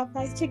about the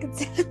Popeyes chicken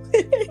sandwich.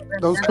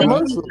 Those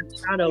commercials.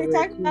 We were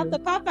talking about the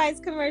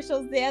Popeyes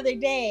commercials the other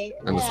day.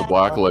 and it's a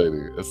black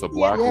lady. It's a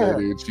black Yeah.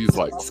 lady, and she's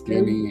like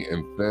skinny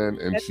and thin,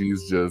 and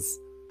she's just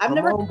I've Come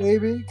never on,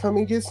 baby, come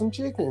and get some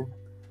chicken.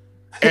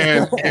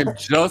 and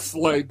just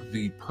like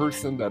the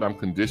person that I'm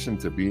conditioned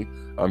to be,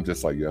 I'm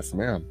just like, yes,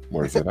 ma'am.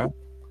 Where's it at?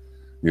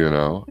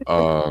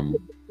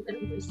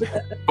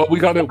 But we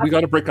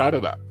gotta break out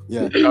of that.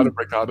 Yeah. We gotta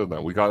break out of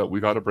that. We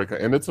gotta break out,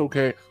 and it's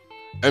okay.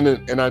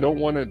 And I don't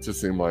want it to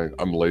seem like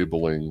I'm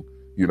labeling,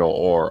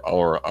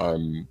 or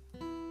I'm,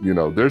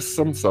 there's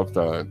some stuff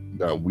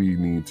that we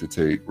need to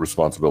take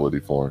responsibility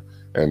for,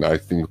 and I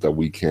think that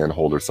we can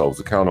hold ourselves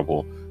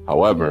accountable.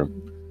 However,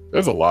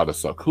 there's a lot of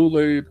stuff.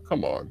 Kool-Aid,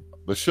 come on.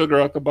 The sugar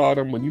at the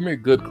bottom, when you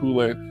make good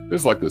Kool-Aid,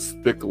 there's like this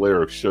thick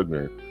layer of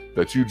sugar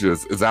that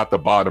is at the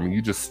bottom, and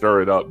you just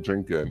stir it up,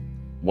 drink it.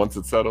 Once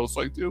it settles,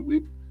 like,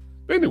 dude,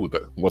 they knew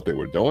what they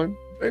were doing.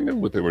 They knew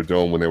what they were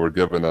doing when they were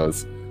giving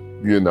us,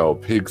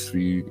 pig's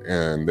feet,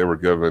 and they were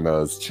giving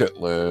us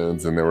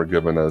chitlins, and they were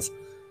giving us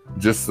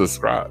just the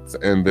scraps.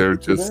 And they're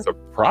just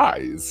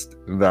surprised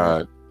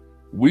that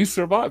we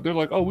survived. They're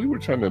like, oh, we were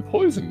trying to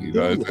poison you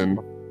guys, and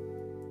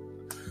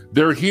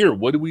they're here.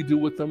 What do we do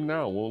with them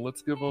now? Well,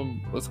 let's give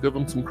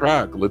them some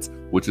crack.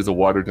 Which is a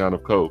watered down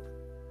of Coke.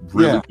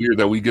 Really weird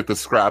that we get the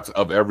scraps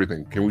of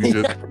everything. Can we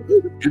just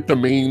get the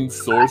main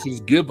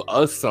sources? Give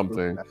us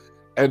something,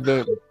 and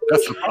then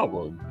that's the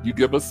problem. You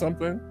give us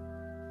something,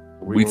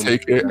 we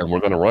take it, and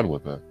we're gonna run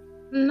with it.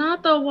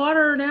 Not the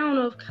water down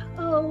of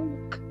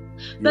Coke.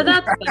 But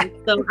that's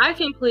fine. So I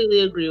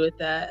completely agree with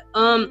that.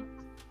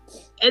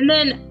 And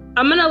then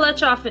I'm gonna let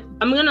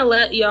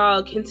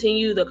y'all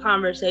continue the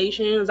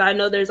conversations. I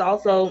know there's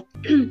also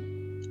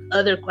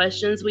other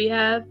questions we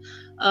have.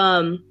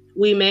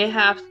 We may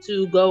have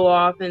to go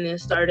off and then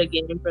start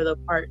again for the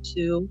part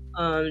 2,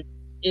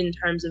 in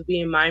terms of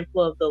being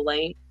mindful of the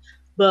length.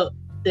 But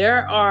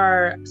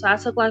so I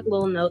took like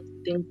little notes,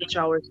 things that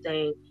y'all were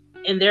saying.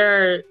 And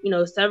there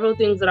are, several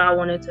things that I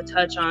wanted to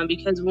touch on,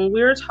 because when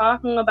we were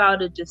talking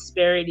about a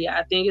disparity,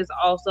 I think it's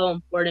also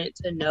important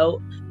to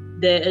note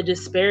that a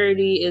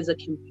disparity is a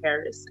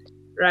comparison,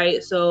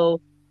 right?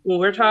 So when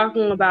we're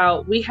talking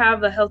about, we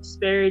have a health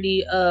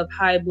disparity of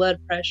high blood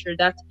pressure,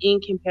 that's in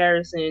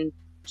comparison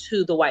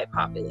to the white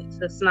populace.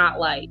 It's not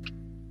like,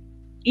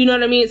 you know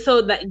what I mean?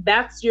 So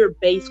that's your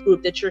base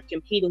group that you're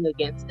competing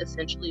against,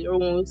 essentially. Or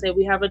when we say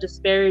we have a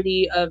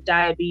disparity of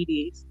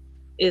diabetes,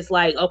 it's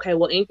like, okay,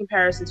 well, in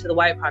comparison to the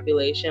white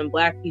population,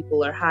 Black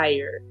people are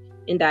higher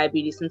in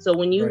diabetes. And so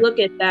when you look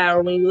at that,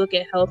 or when you look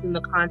at health in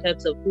the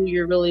context of who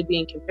you're really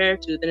being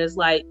compared to, then it's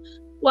like,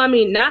 well, I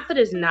mean, not that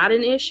it's not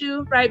an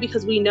issue, right?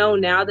 Because we know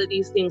now that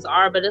these things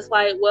are, but it's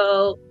like,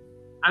 well,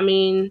 I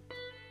mean,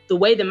 the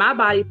way that my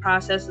body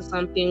processes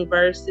something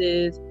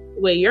versus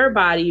the way your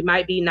body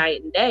might be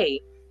night and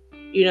day,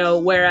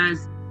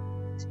 whereas,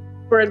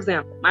 for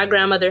example, my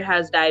grandmother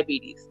has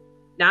diabetes,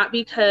 not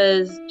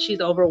because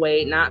she's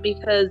overweight, not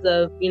because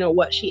of,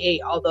 what she ate,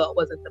 although it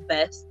wasn't the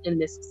best in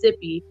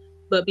Mississippi,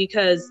 but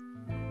because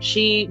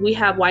we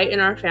have white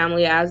in our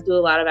family, as do a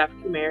lot of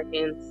African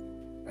Americans.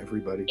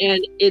 Everybody.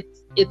 And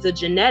it's a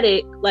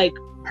genetic, like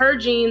her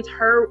genes,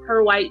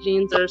 her white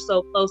genes are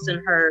so close in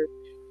her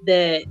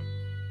that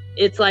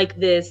it's like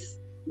this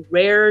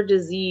rare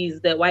disease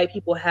that white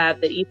people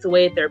have that eats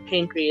away at their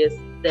pancreas,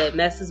 that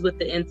messes with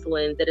the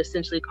insulin, that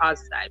essentially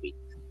causes diabetes.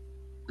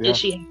 And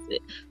she hates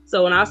it.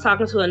 So when I was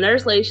talking to a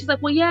nurse lady, she's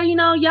like, well, yeah,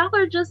 y'all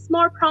are just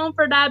more prone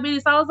for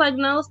diabetes. I was like,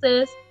 no,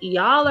 sis,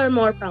 y'all are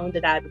more prone to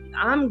diabetes.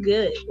 I'm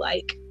good.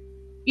 Like,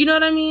 you know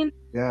what I mean?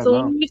 Yeah. So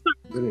when we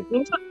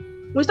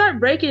start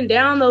breaking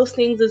down those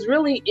things, it's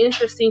really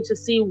interesting to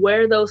see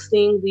where those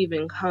things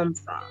even come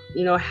from.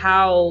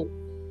 How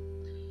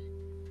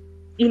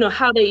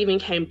they even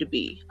came to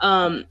be.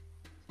 And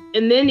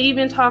then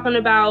even talking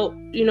about,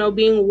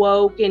 being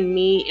woke and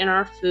meat in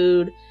our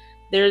food.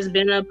 There's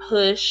been a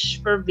push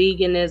for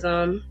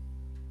veganism.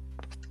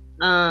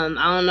 I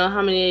don't know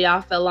how many of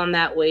y'all fell on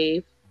that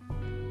wave.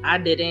 I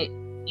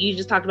didn't. you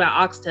just talked about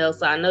oxtail,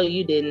 so I know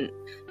you didn't.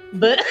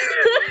 But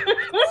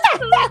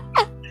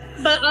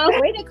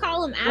way to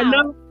call him I out.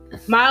 know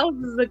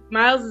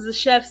Miles is a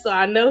chef, so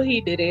I know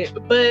he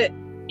didn't. But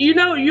you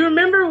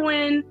remember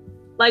when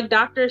like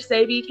Dr.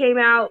 Sebi came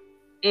out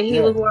and he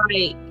was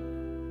like,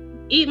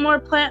 eat more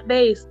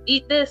plant-based,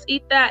 eat this,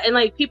 eat that, and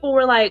like people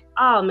were like,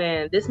 oh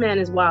man, this man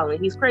is wild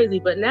and he's crazy.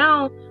 But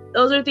now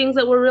those are things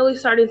that we're really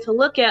starting to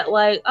look at,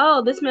 like,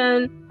 oh, this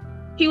man,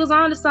 he was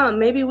on to something,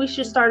 maybe we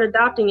should start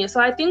adopting it. So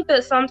I think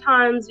that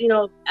sometimes,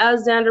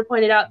 as Xander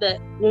pointed out, that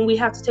when we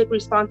have to take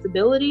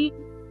responsibility,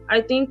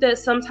 I think that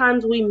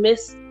sometimes we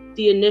miss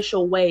the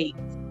initial wave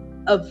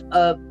of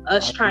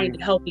us trying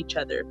to help each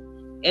other,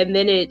 and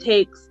then it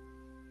takes,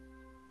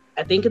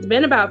 I think it's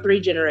been about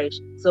 3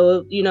 generations.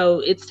 So,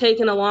 it's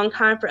taken a long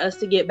time for us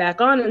to get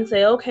back on and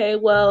say, okay,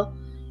 well,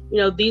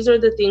 these are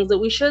the things that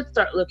we should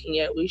start looking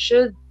at. We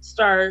should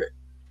start,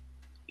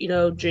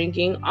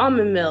 drinking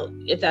almond milk,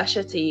 if that's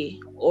your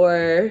tea,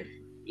 or,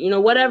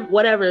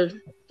 whatever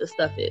the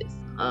stuff is.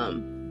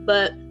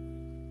 But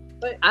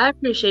I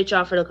appreciate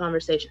y'all for the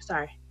conversation.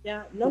 Sorry.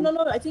 Yeah,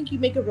 no. I think you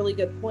make a really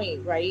good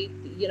point, right?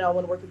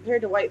 When we're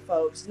compared to white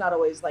folks, it's not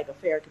always like a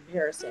fair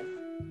comparison.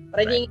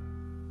 But I think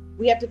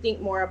we have to think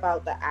more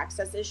about the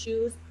access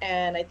issues.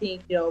 And I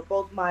think,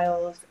 both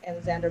Miles and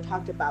Xander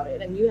talked about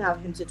it, and you have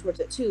hinted towards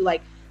it too.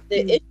 Like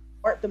the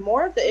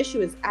more of the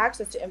issue is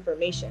access to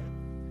information.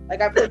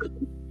 Like I've heard the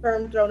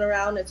term thrown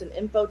around, it's an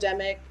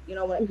infodemic,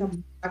 when it comes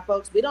to Black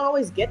folks, we don't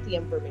always get the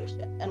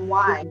information. And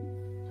why?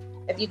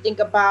 If you think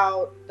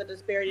about the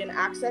disparity in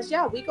access,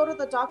 we go to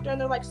the doctor and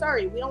they're like,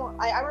 sorry, we don't.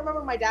 I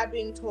remember my dad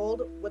being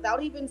told,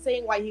 without even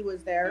saying why he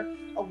was there,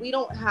 we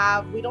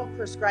don't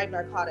prescribe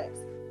narcotics.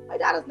 My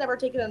dad has never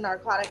taken a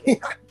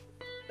narcotic.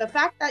 The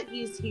fact that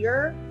he's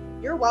here,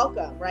 you're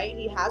welcome, right?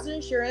 He has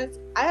insurance.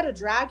 I had to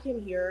drag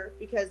him here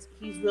because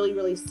he's really,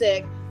 really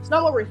sick. It's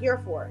not what we're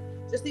here for.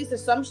 Just these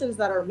assumptions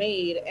that are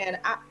made, and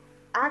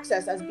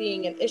access as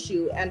being an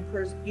issue, and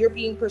you're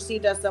being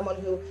perceived as someone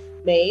who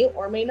may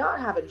or may not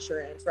have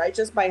insurance, right?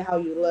 Just by how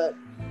you look.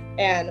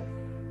 And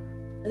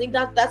I think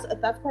that's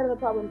part of the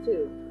problem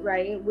too,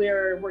 right?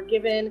 We're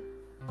given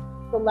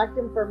select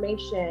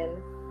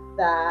information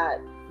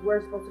that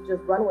we're supposed to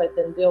just run with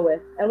and deal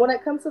with. And when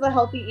it comes to the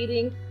healthy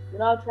eating,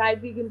 I've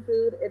tried vegan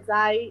food, it's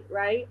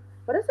right?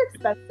 But it's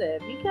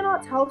expensive. You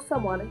cannot tell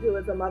someone who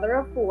is a mother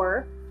of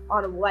 4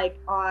 on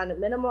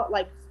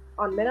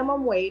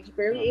minimum wage,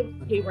 barely able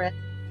to pay rent,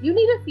 you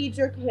need to feed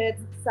your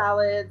kids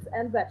salads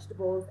and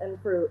vegetables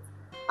and fruits.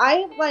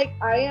 I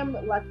am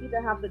lucky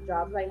to have the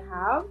jobs I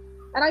have,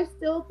 and I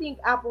still think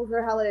apples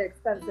are hella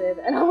expensive.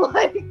 And I'm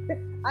like,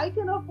 I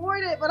can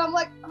afford it, but I'm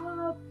like,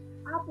 oh,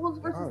 apples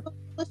versus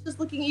delicious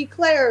looking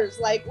eclairs.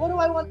 Like, what do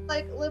I want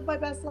to live my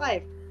best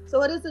life?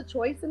 So it is a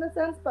choice in a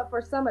sense, but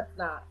for some it's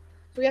not.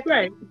 So we have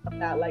to think about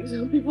that. Like,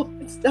 some people,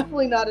 it's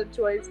definitely not a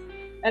choice,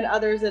 and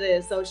others it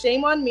is. So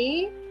shame on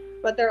me,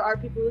 but there are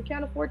people who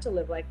can't afford to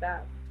live like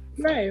that.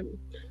 Right.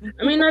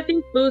 I mean, I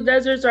think food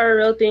deserts are a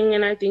real thing,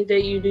 and I think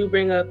that you do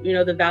bring up,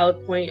 the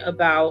valid point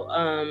about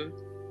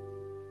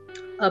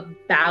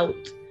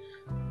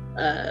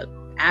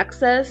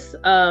access.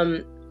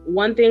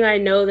 One thing I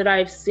know that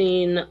I've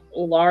seen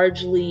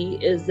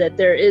largely is that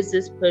there is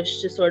this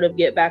push to sort of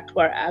get back to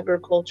our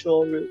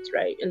agricultural roots,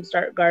 right? And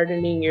start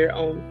gardening your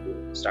own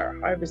food, start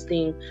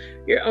harvesting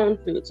your own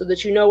food so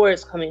that you know where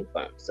it's coming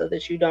from, so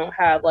that you don't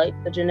have like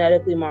the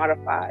genetically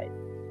modified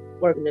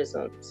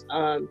organisms.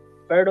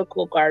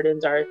 Vertical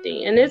gardens are a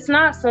thing. And it's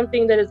not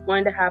something that is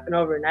going to happen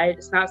overnight.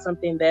 It's not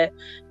something that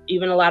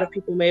even a lot of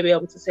people may be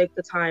able to take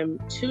the time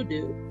to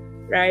do,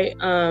 right?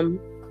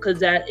 Because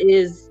that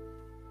is,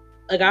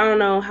 like, I don't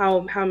know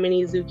how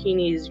many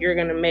zucchinis you're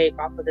going to make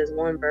off of this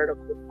one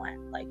vertical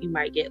plant. Like, you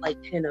might get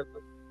like 10 of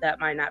them.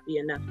 That might not be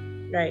enough,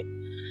 right?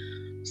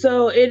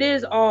 So it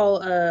is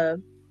all,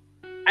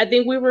 I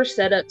think we were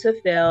set up to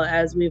fail,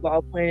 as we've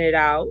all pointed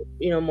out,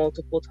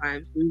 multiple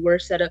times. We were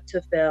set up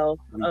to fail.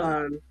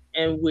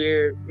 And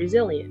we're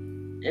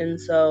resilient. And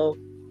so,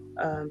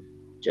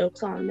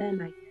 joke's on them,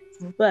 I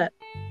guess. But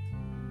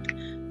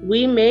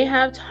we may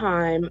have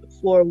time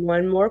for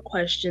one more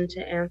question to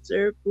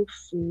answer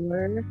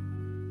before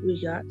we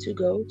got to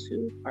go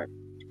to part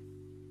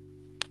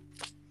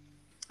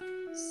 2.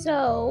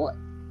 So,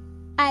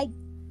 I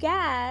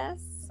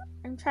guess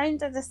I'm trying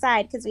to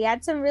decide, because we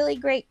had some really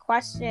great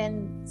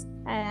questions,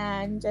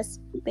 and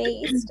just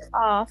based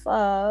off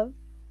of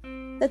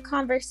the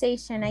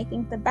conversation, I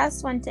think the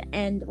best one to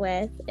end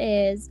with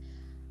is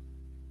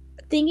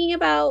thinking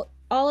about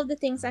all of the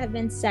things that have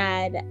been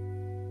said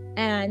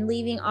and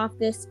leaving off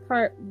this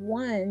part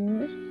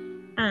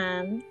 1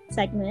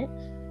 segment.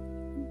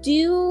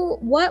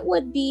 What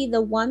would be the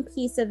one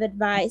piece of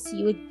advice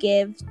you would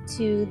give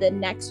to the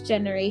next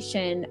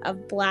generation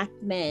of Black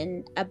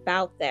men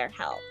about their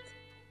health?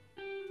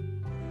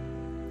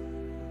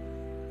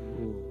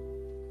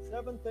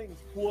 7 things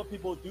poor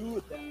people do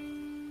with that.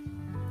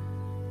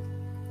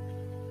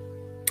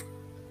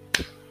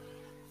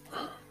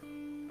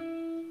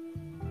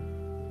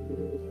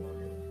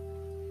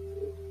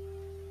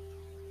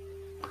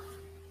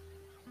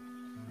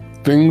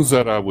 things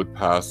that I would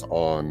pass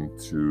on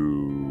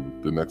to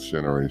the next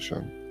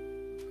generation.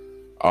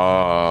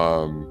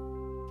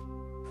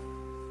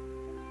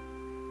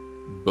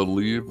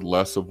 Believe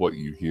less of what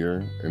you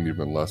hear and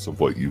even less of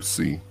what you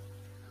see.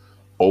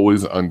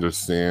 Always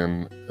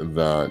understand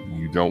that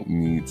you don't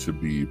need to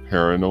be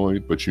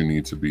paranoid, but you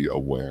need to be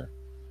aware.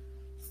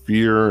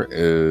 Fear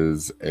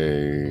is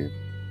a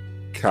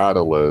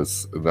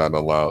catalyst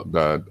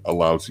that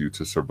allows you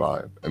to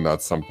survive, and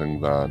that's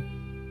something that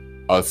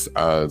us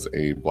as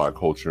a Black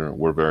culture,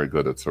 we're very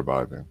good at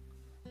surviving.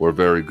 We're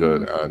very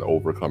good at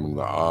overcoming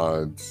the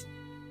odds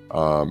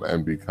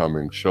and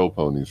becoming show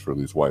ponies for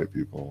these white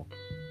people.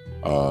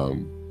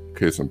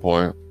 Case in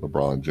point,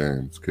 LeBron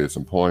James. Case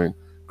in point,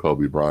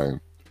 Kobe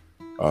Bryant.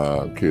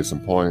 Case in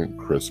point,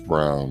 Chris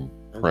Brown,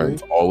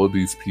 Prince. All of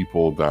these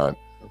people that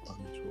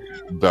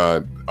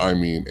I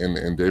mean,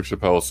 and Dave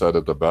Chappelle said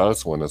it the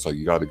best when it's like,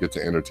 you got to get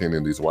to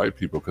entertaining these white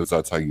people because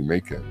that's how you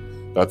make it.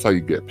 That's how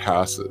you get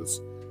passes.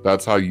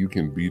 That's how you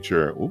can beat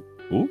your,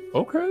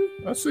 okay,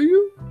 I see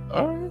you.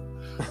 All right.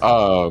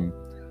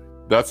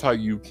 That's how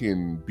you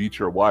can beat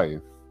your wife.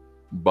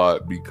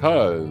 But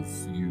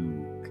because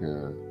you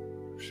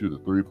can shoot a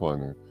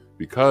 3-pointer,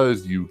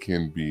 because you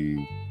can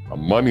be a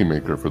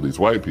moneymaker for these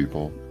white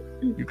people,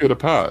 you get a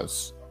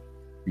pass.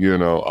 You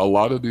know, a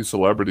lot of these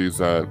celebrities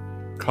that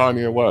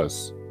Kanye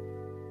West,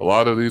 a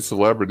lot of these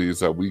celebrities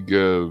that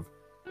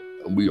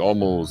we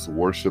almost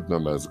worship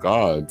them as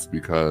gods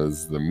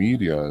because the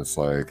media is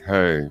like,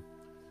 hey,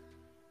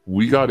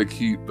 we got to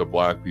keep the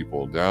Black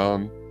people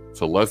down.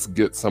 So let's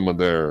get some of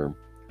their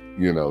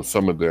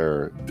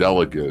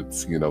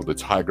delegates, the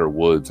Tiger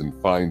Woods, and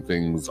find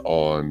things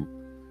on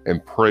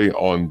and prey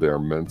on their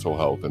mental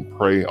health and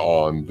prey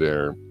on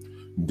their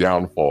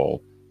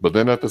downfall. But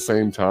then at the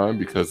same time,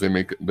 because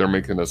they're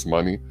making us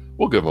money,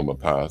 we'll give them a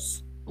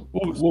pass.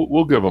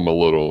 We'll give them a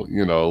little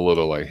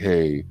like,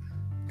 hey,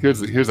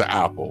 here's an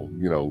apple,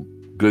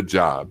 good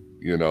job,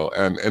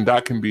 and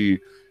that can be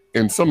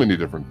in so many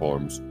different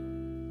forms.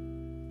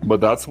 But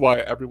that's why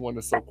everyone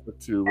is so quick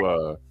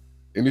to,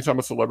 anytime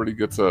a celebrity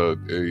gets a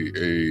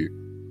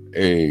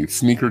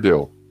sneaker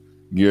deal,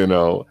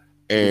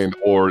 and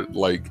or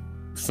like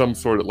some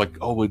sort of like,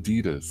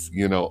 Adidas,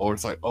 or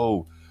it's like,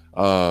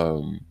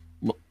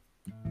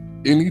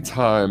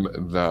 anytime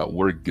that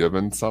we're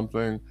given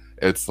something,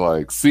 it's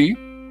like, see,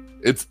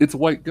 it's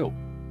white guilt.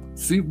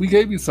 See, we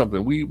gave you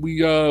something.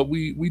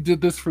 We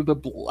did this for the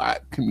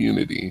Black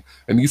community,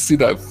 and you see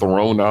that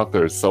thrown out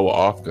there so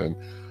often.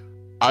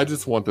 I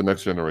just want the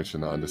next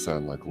generation to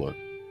understand, like, look,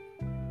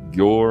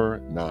 you're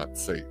not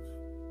safe,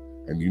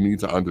 and you need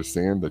to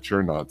understand that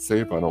you're not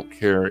safe. I don't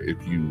care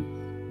if you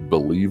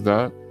believe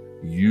that.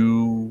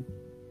 You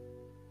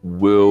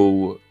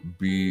will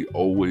be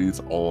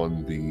always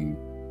on the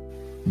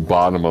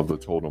bottom of the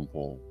totem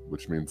pole,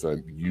 which means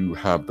that you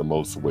have the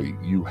most weight,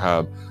 you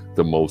have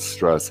the most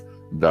stress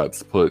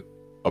that's put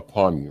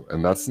upon you.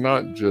 And that's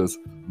not just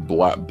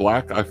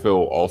Black, I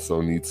feel,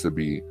 also needs to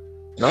be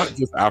not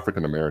just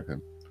African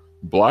American.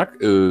 Black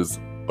is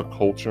a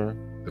culture,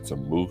 it's a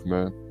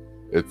movement,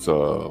 it's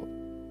a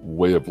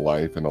way of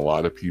life, and a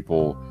lot of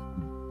people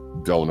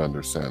don't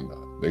understand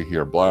that. They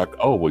hear Black,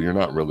 oh, well, you're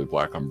not really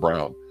Black, I'm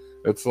brown.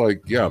 It's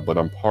like, yeah, but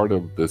I'm part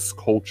of this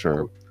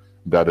culture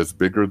that is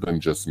bigger than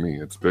just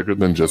me. It's bigger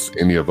than just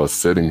any of us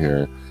sitting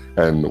here.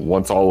 And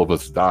once all of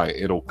us die,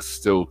 it'll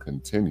still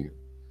continue.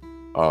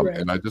 Right.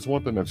 And I just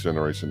want the next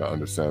generation to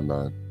understand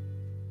that.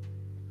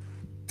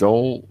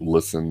 Don't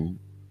listen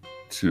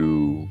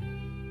to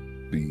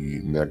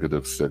the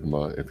negative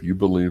stigma. If you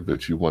believe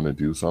that you want to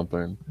do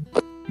something,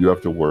 you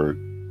have to work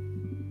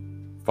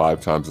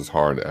 5 times as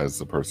hard as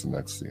the person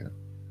next to you.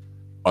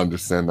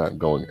 Understand that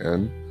going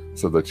in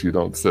so that you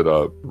don't sit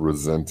up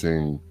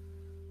resenting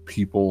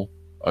people.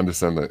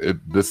 Understand that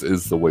this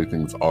is the way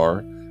things are,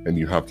 and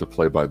you have to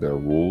play by their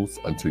rules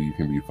until you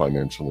can be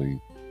financially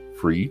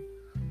free,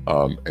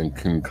 and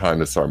can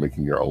kind of start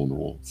making your own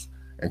rules,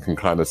 and can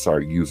kind of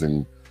start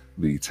using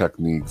the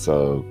techniques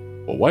of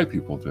what white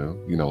people do,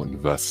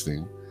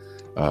 investing,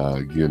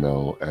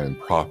 and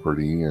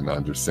property, and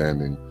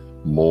understanding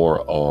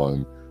more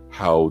on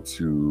how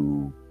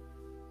to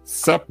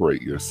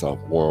separate yourself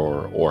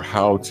or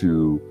how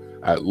to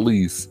at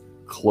least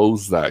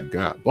close that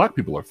gap. Black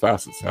people are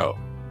fast as hell.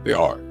 They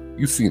are.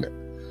 You've seen it,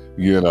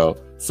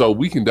 so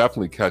we can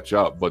definitely catch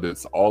up, but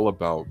it's all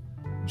about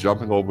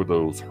jumping over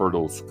those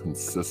hurdles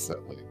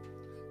consistently,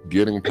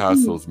 getting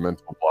past those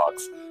mental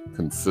blocks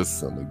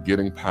consistently,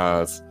 getting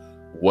past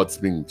what's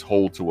being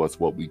told to us,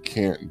 what we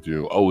can't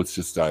do. Oh, it's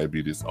just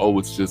diabetes. Oh,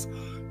 it's just,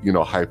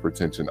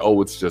 hypertension.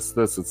 Oh, it's just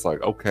this. It's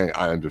like, okay,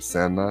 I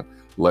understand that.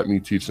 Let me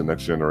teach the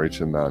next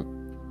generation that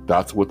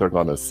that's what they're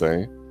going to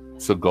say.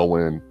 So go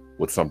in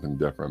with something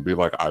different. Be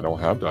like, I don't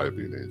have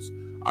diabetes.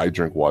 I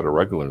drink water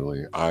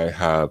regularly. I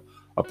have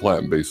a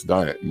plant-based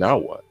diet. Now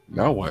what?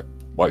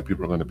 White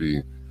people are going to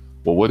be,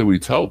 well, what do we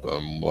tell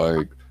them?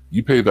 Like,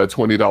 you pay that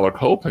 $20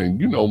 copay,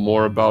 you know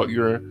more about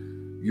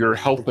your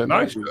health than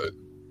I should.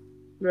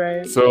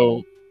 Right.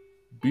 So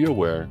be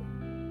aware.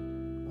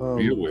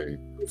 Be aware.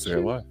 Stay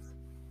alive.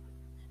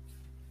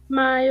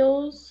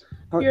 Miles,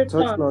 your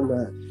thoughts?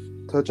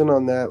 Touching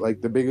on that,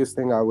 like the biggest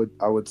thing I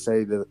would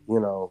say to,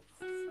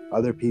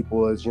 other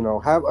people is,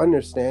 have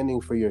understanding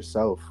for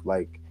yourself.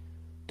 Like,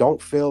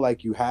 don't feel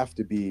like you have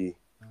to be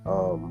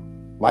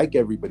like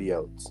everybody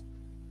else,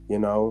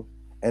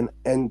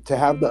 and to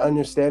have the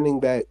understanding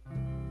that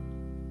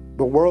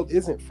the world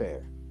isn't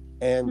fair.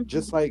 And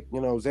just like,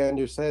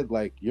 Xander said,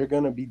 like, you're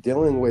going to be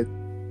dealing with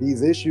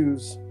these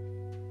issues,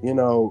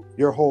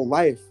 your whole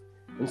life.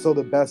 And so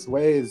the best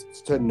way is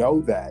to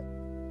know that,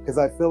 because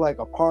I feel like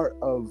a part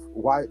of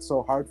why it's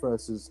so hard for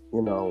us is,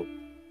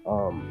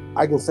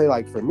 I can say,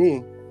 like, for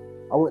me,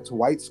 I went to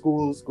white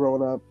schools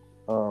growing up,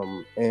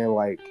 and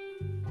like,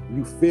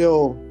 you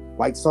feel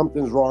like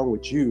something's wrong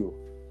with you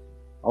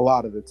a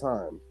lot of the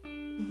time.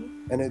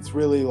 And it's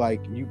really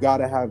like, you got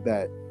to have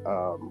that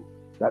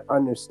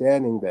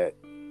understanding that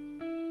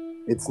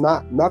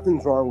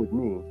nothing's wrong with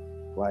me.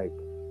 Like,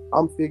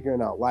 I'm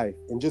figuring out life.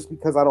 And just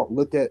because I don't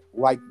look at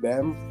like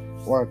them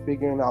or I'm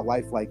figuring out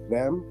life like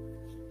them,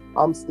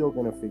 I'm still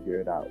going to figure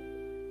it out.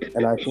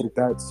 And I think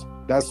that's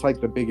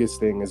like the biggest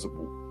thing is,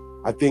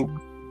 I think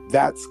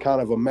that's kind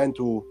of a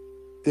mental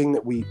thing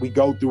that we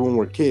go through when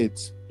we're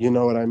kids. You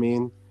know what I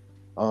mean?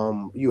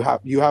 You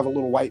have a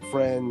little white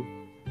friend.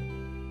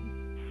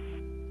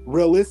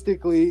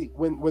 Realistically,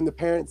 when the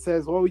parent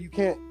says, "Oh,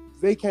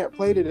 they can't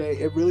play today,"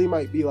 it really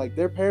might be like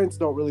their parents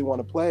don't really want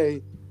to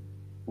play,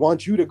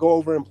 want you to go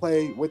over and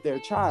play with their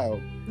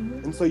child.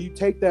 And so you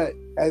take that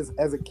as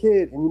a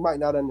kid, and you might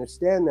not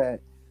understand that,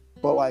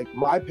 but like,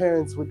 my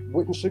parents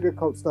wouldn't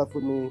sugarcoat stuff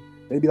with me.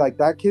 They'd be like,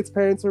 "That kid's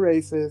parents are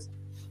racist.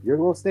 You're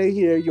gonna stay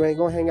here. You ain't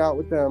gonna hang out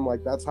with them.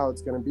 Like, that's how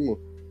it's gonna be."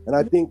 And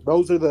I think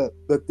those are the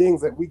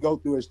things that we go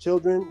through as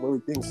children, where we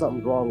think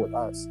something's wrong with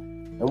us,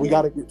 and we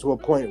got to get to a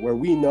point where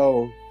we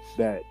know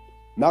that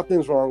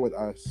nothing's wrong with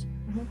us.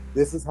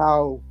 This is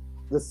how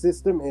the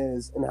system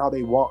is and how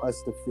they want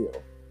us to feel.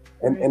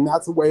 And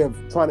that's a way of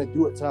trying to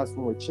do it to us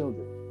when we're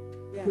children.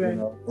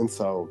 And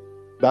so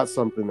that's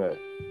something that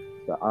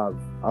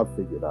I've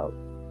figured out.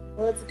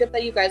 Well, it's good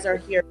that you guys are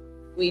here.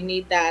 We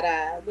need that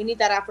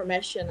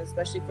affirmation,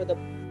 especially for the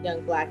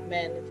young Black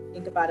men. If you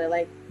think about it,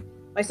 like,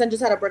 my son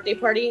just had a birthday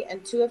party,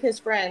 and two of his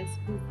friends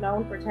who've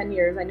known for 10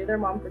 years, I knew their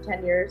mom for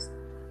 10 years,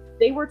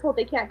 they were told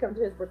they can't come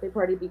to his birthday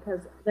party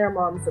because their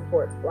mom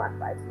supports Black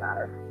Lives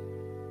Matter.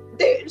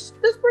 This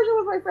person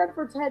was my friend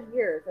for 10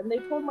 years, and they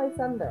told my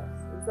son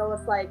this. And so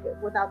it's like,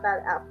 without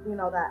that,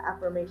 that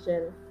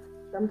affirmation,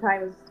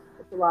 sometimes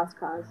it's a lost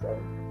cause. So.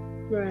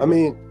 I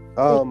mean,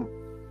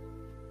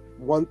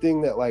 one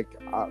thing that, like,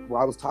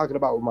 I was talking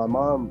about with my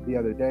mom the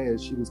other day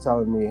is she was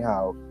telling me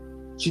how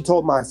she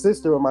told my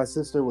sister when my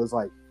sister was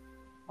like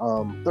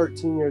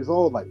 13 years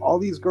old, like, all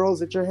these girls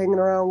that you're hanging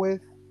around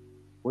with,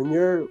 when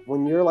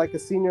you're like a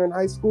senior in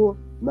high school,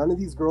 none of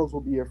these girls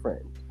will be your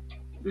friend.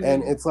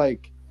 And it's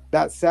like,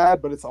 that's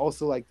sad, but it's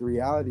also like the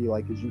reality.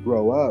 Like, as you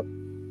grow up,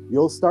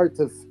 you'll start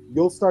to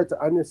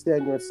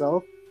understand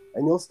yourself,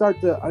 and you'll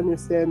start to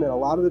understand that a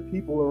lot of the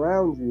people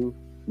around you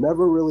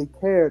never really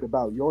cared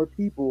about your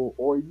people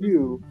or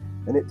you,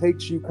 and it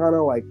takes you kind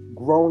of like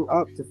growing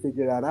up to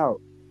figure that out.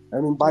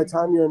 I mean, by the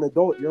time you're an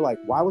adult, you're like,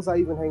 why was I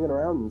even hanging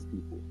around these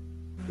people?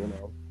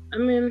 I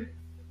mean,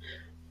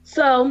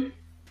 so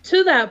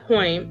to that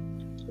point,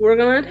 we're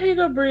gonna take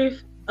a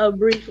brief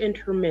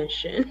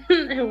intermission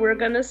and we're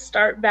gonna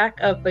start back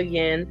up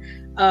again.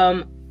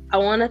 I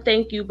want to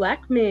thank you,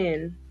 Black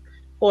men,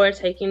 for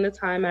taking the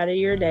time out of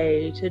your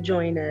day to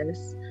join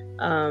us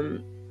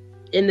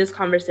in this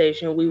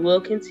conversation. We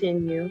will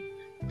continue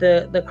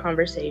the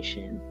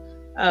conversation,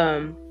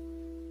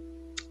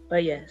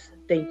 but yes,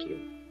 thank you,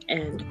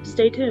 and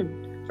stay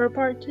tuned for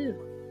part 2.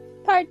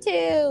 Part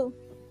 2.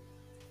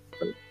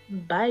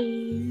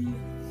 Bye.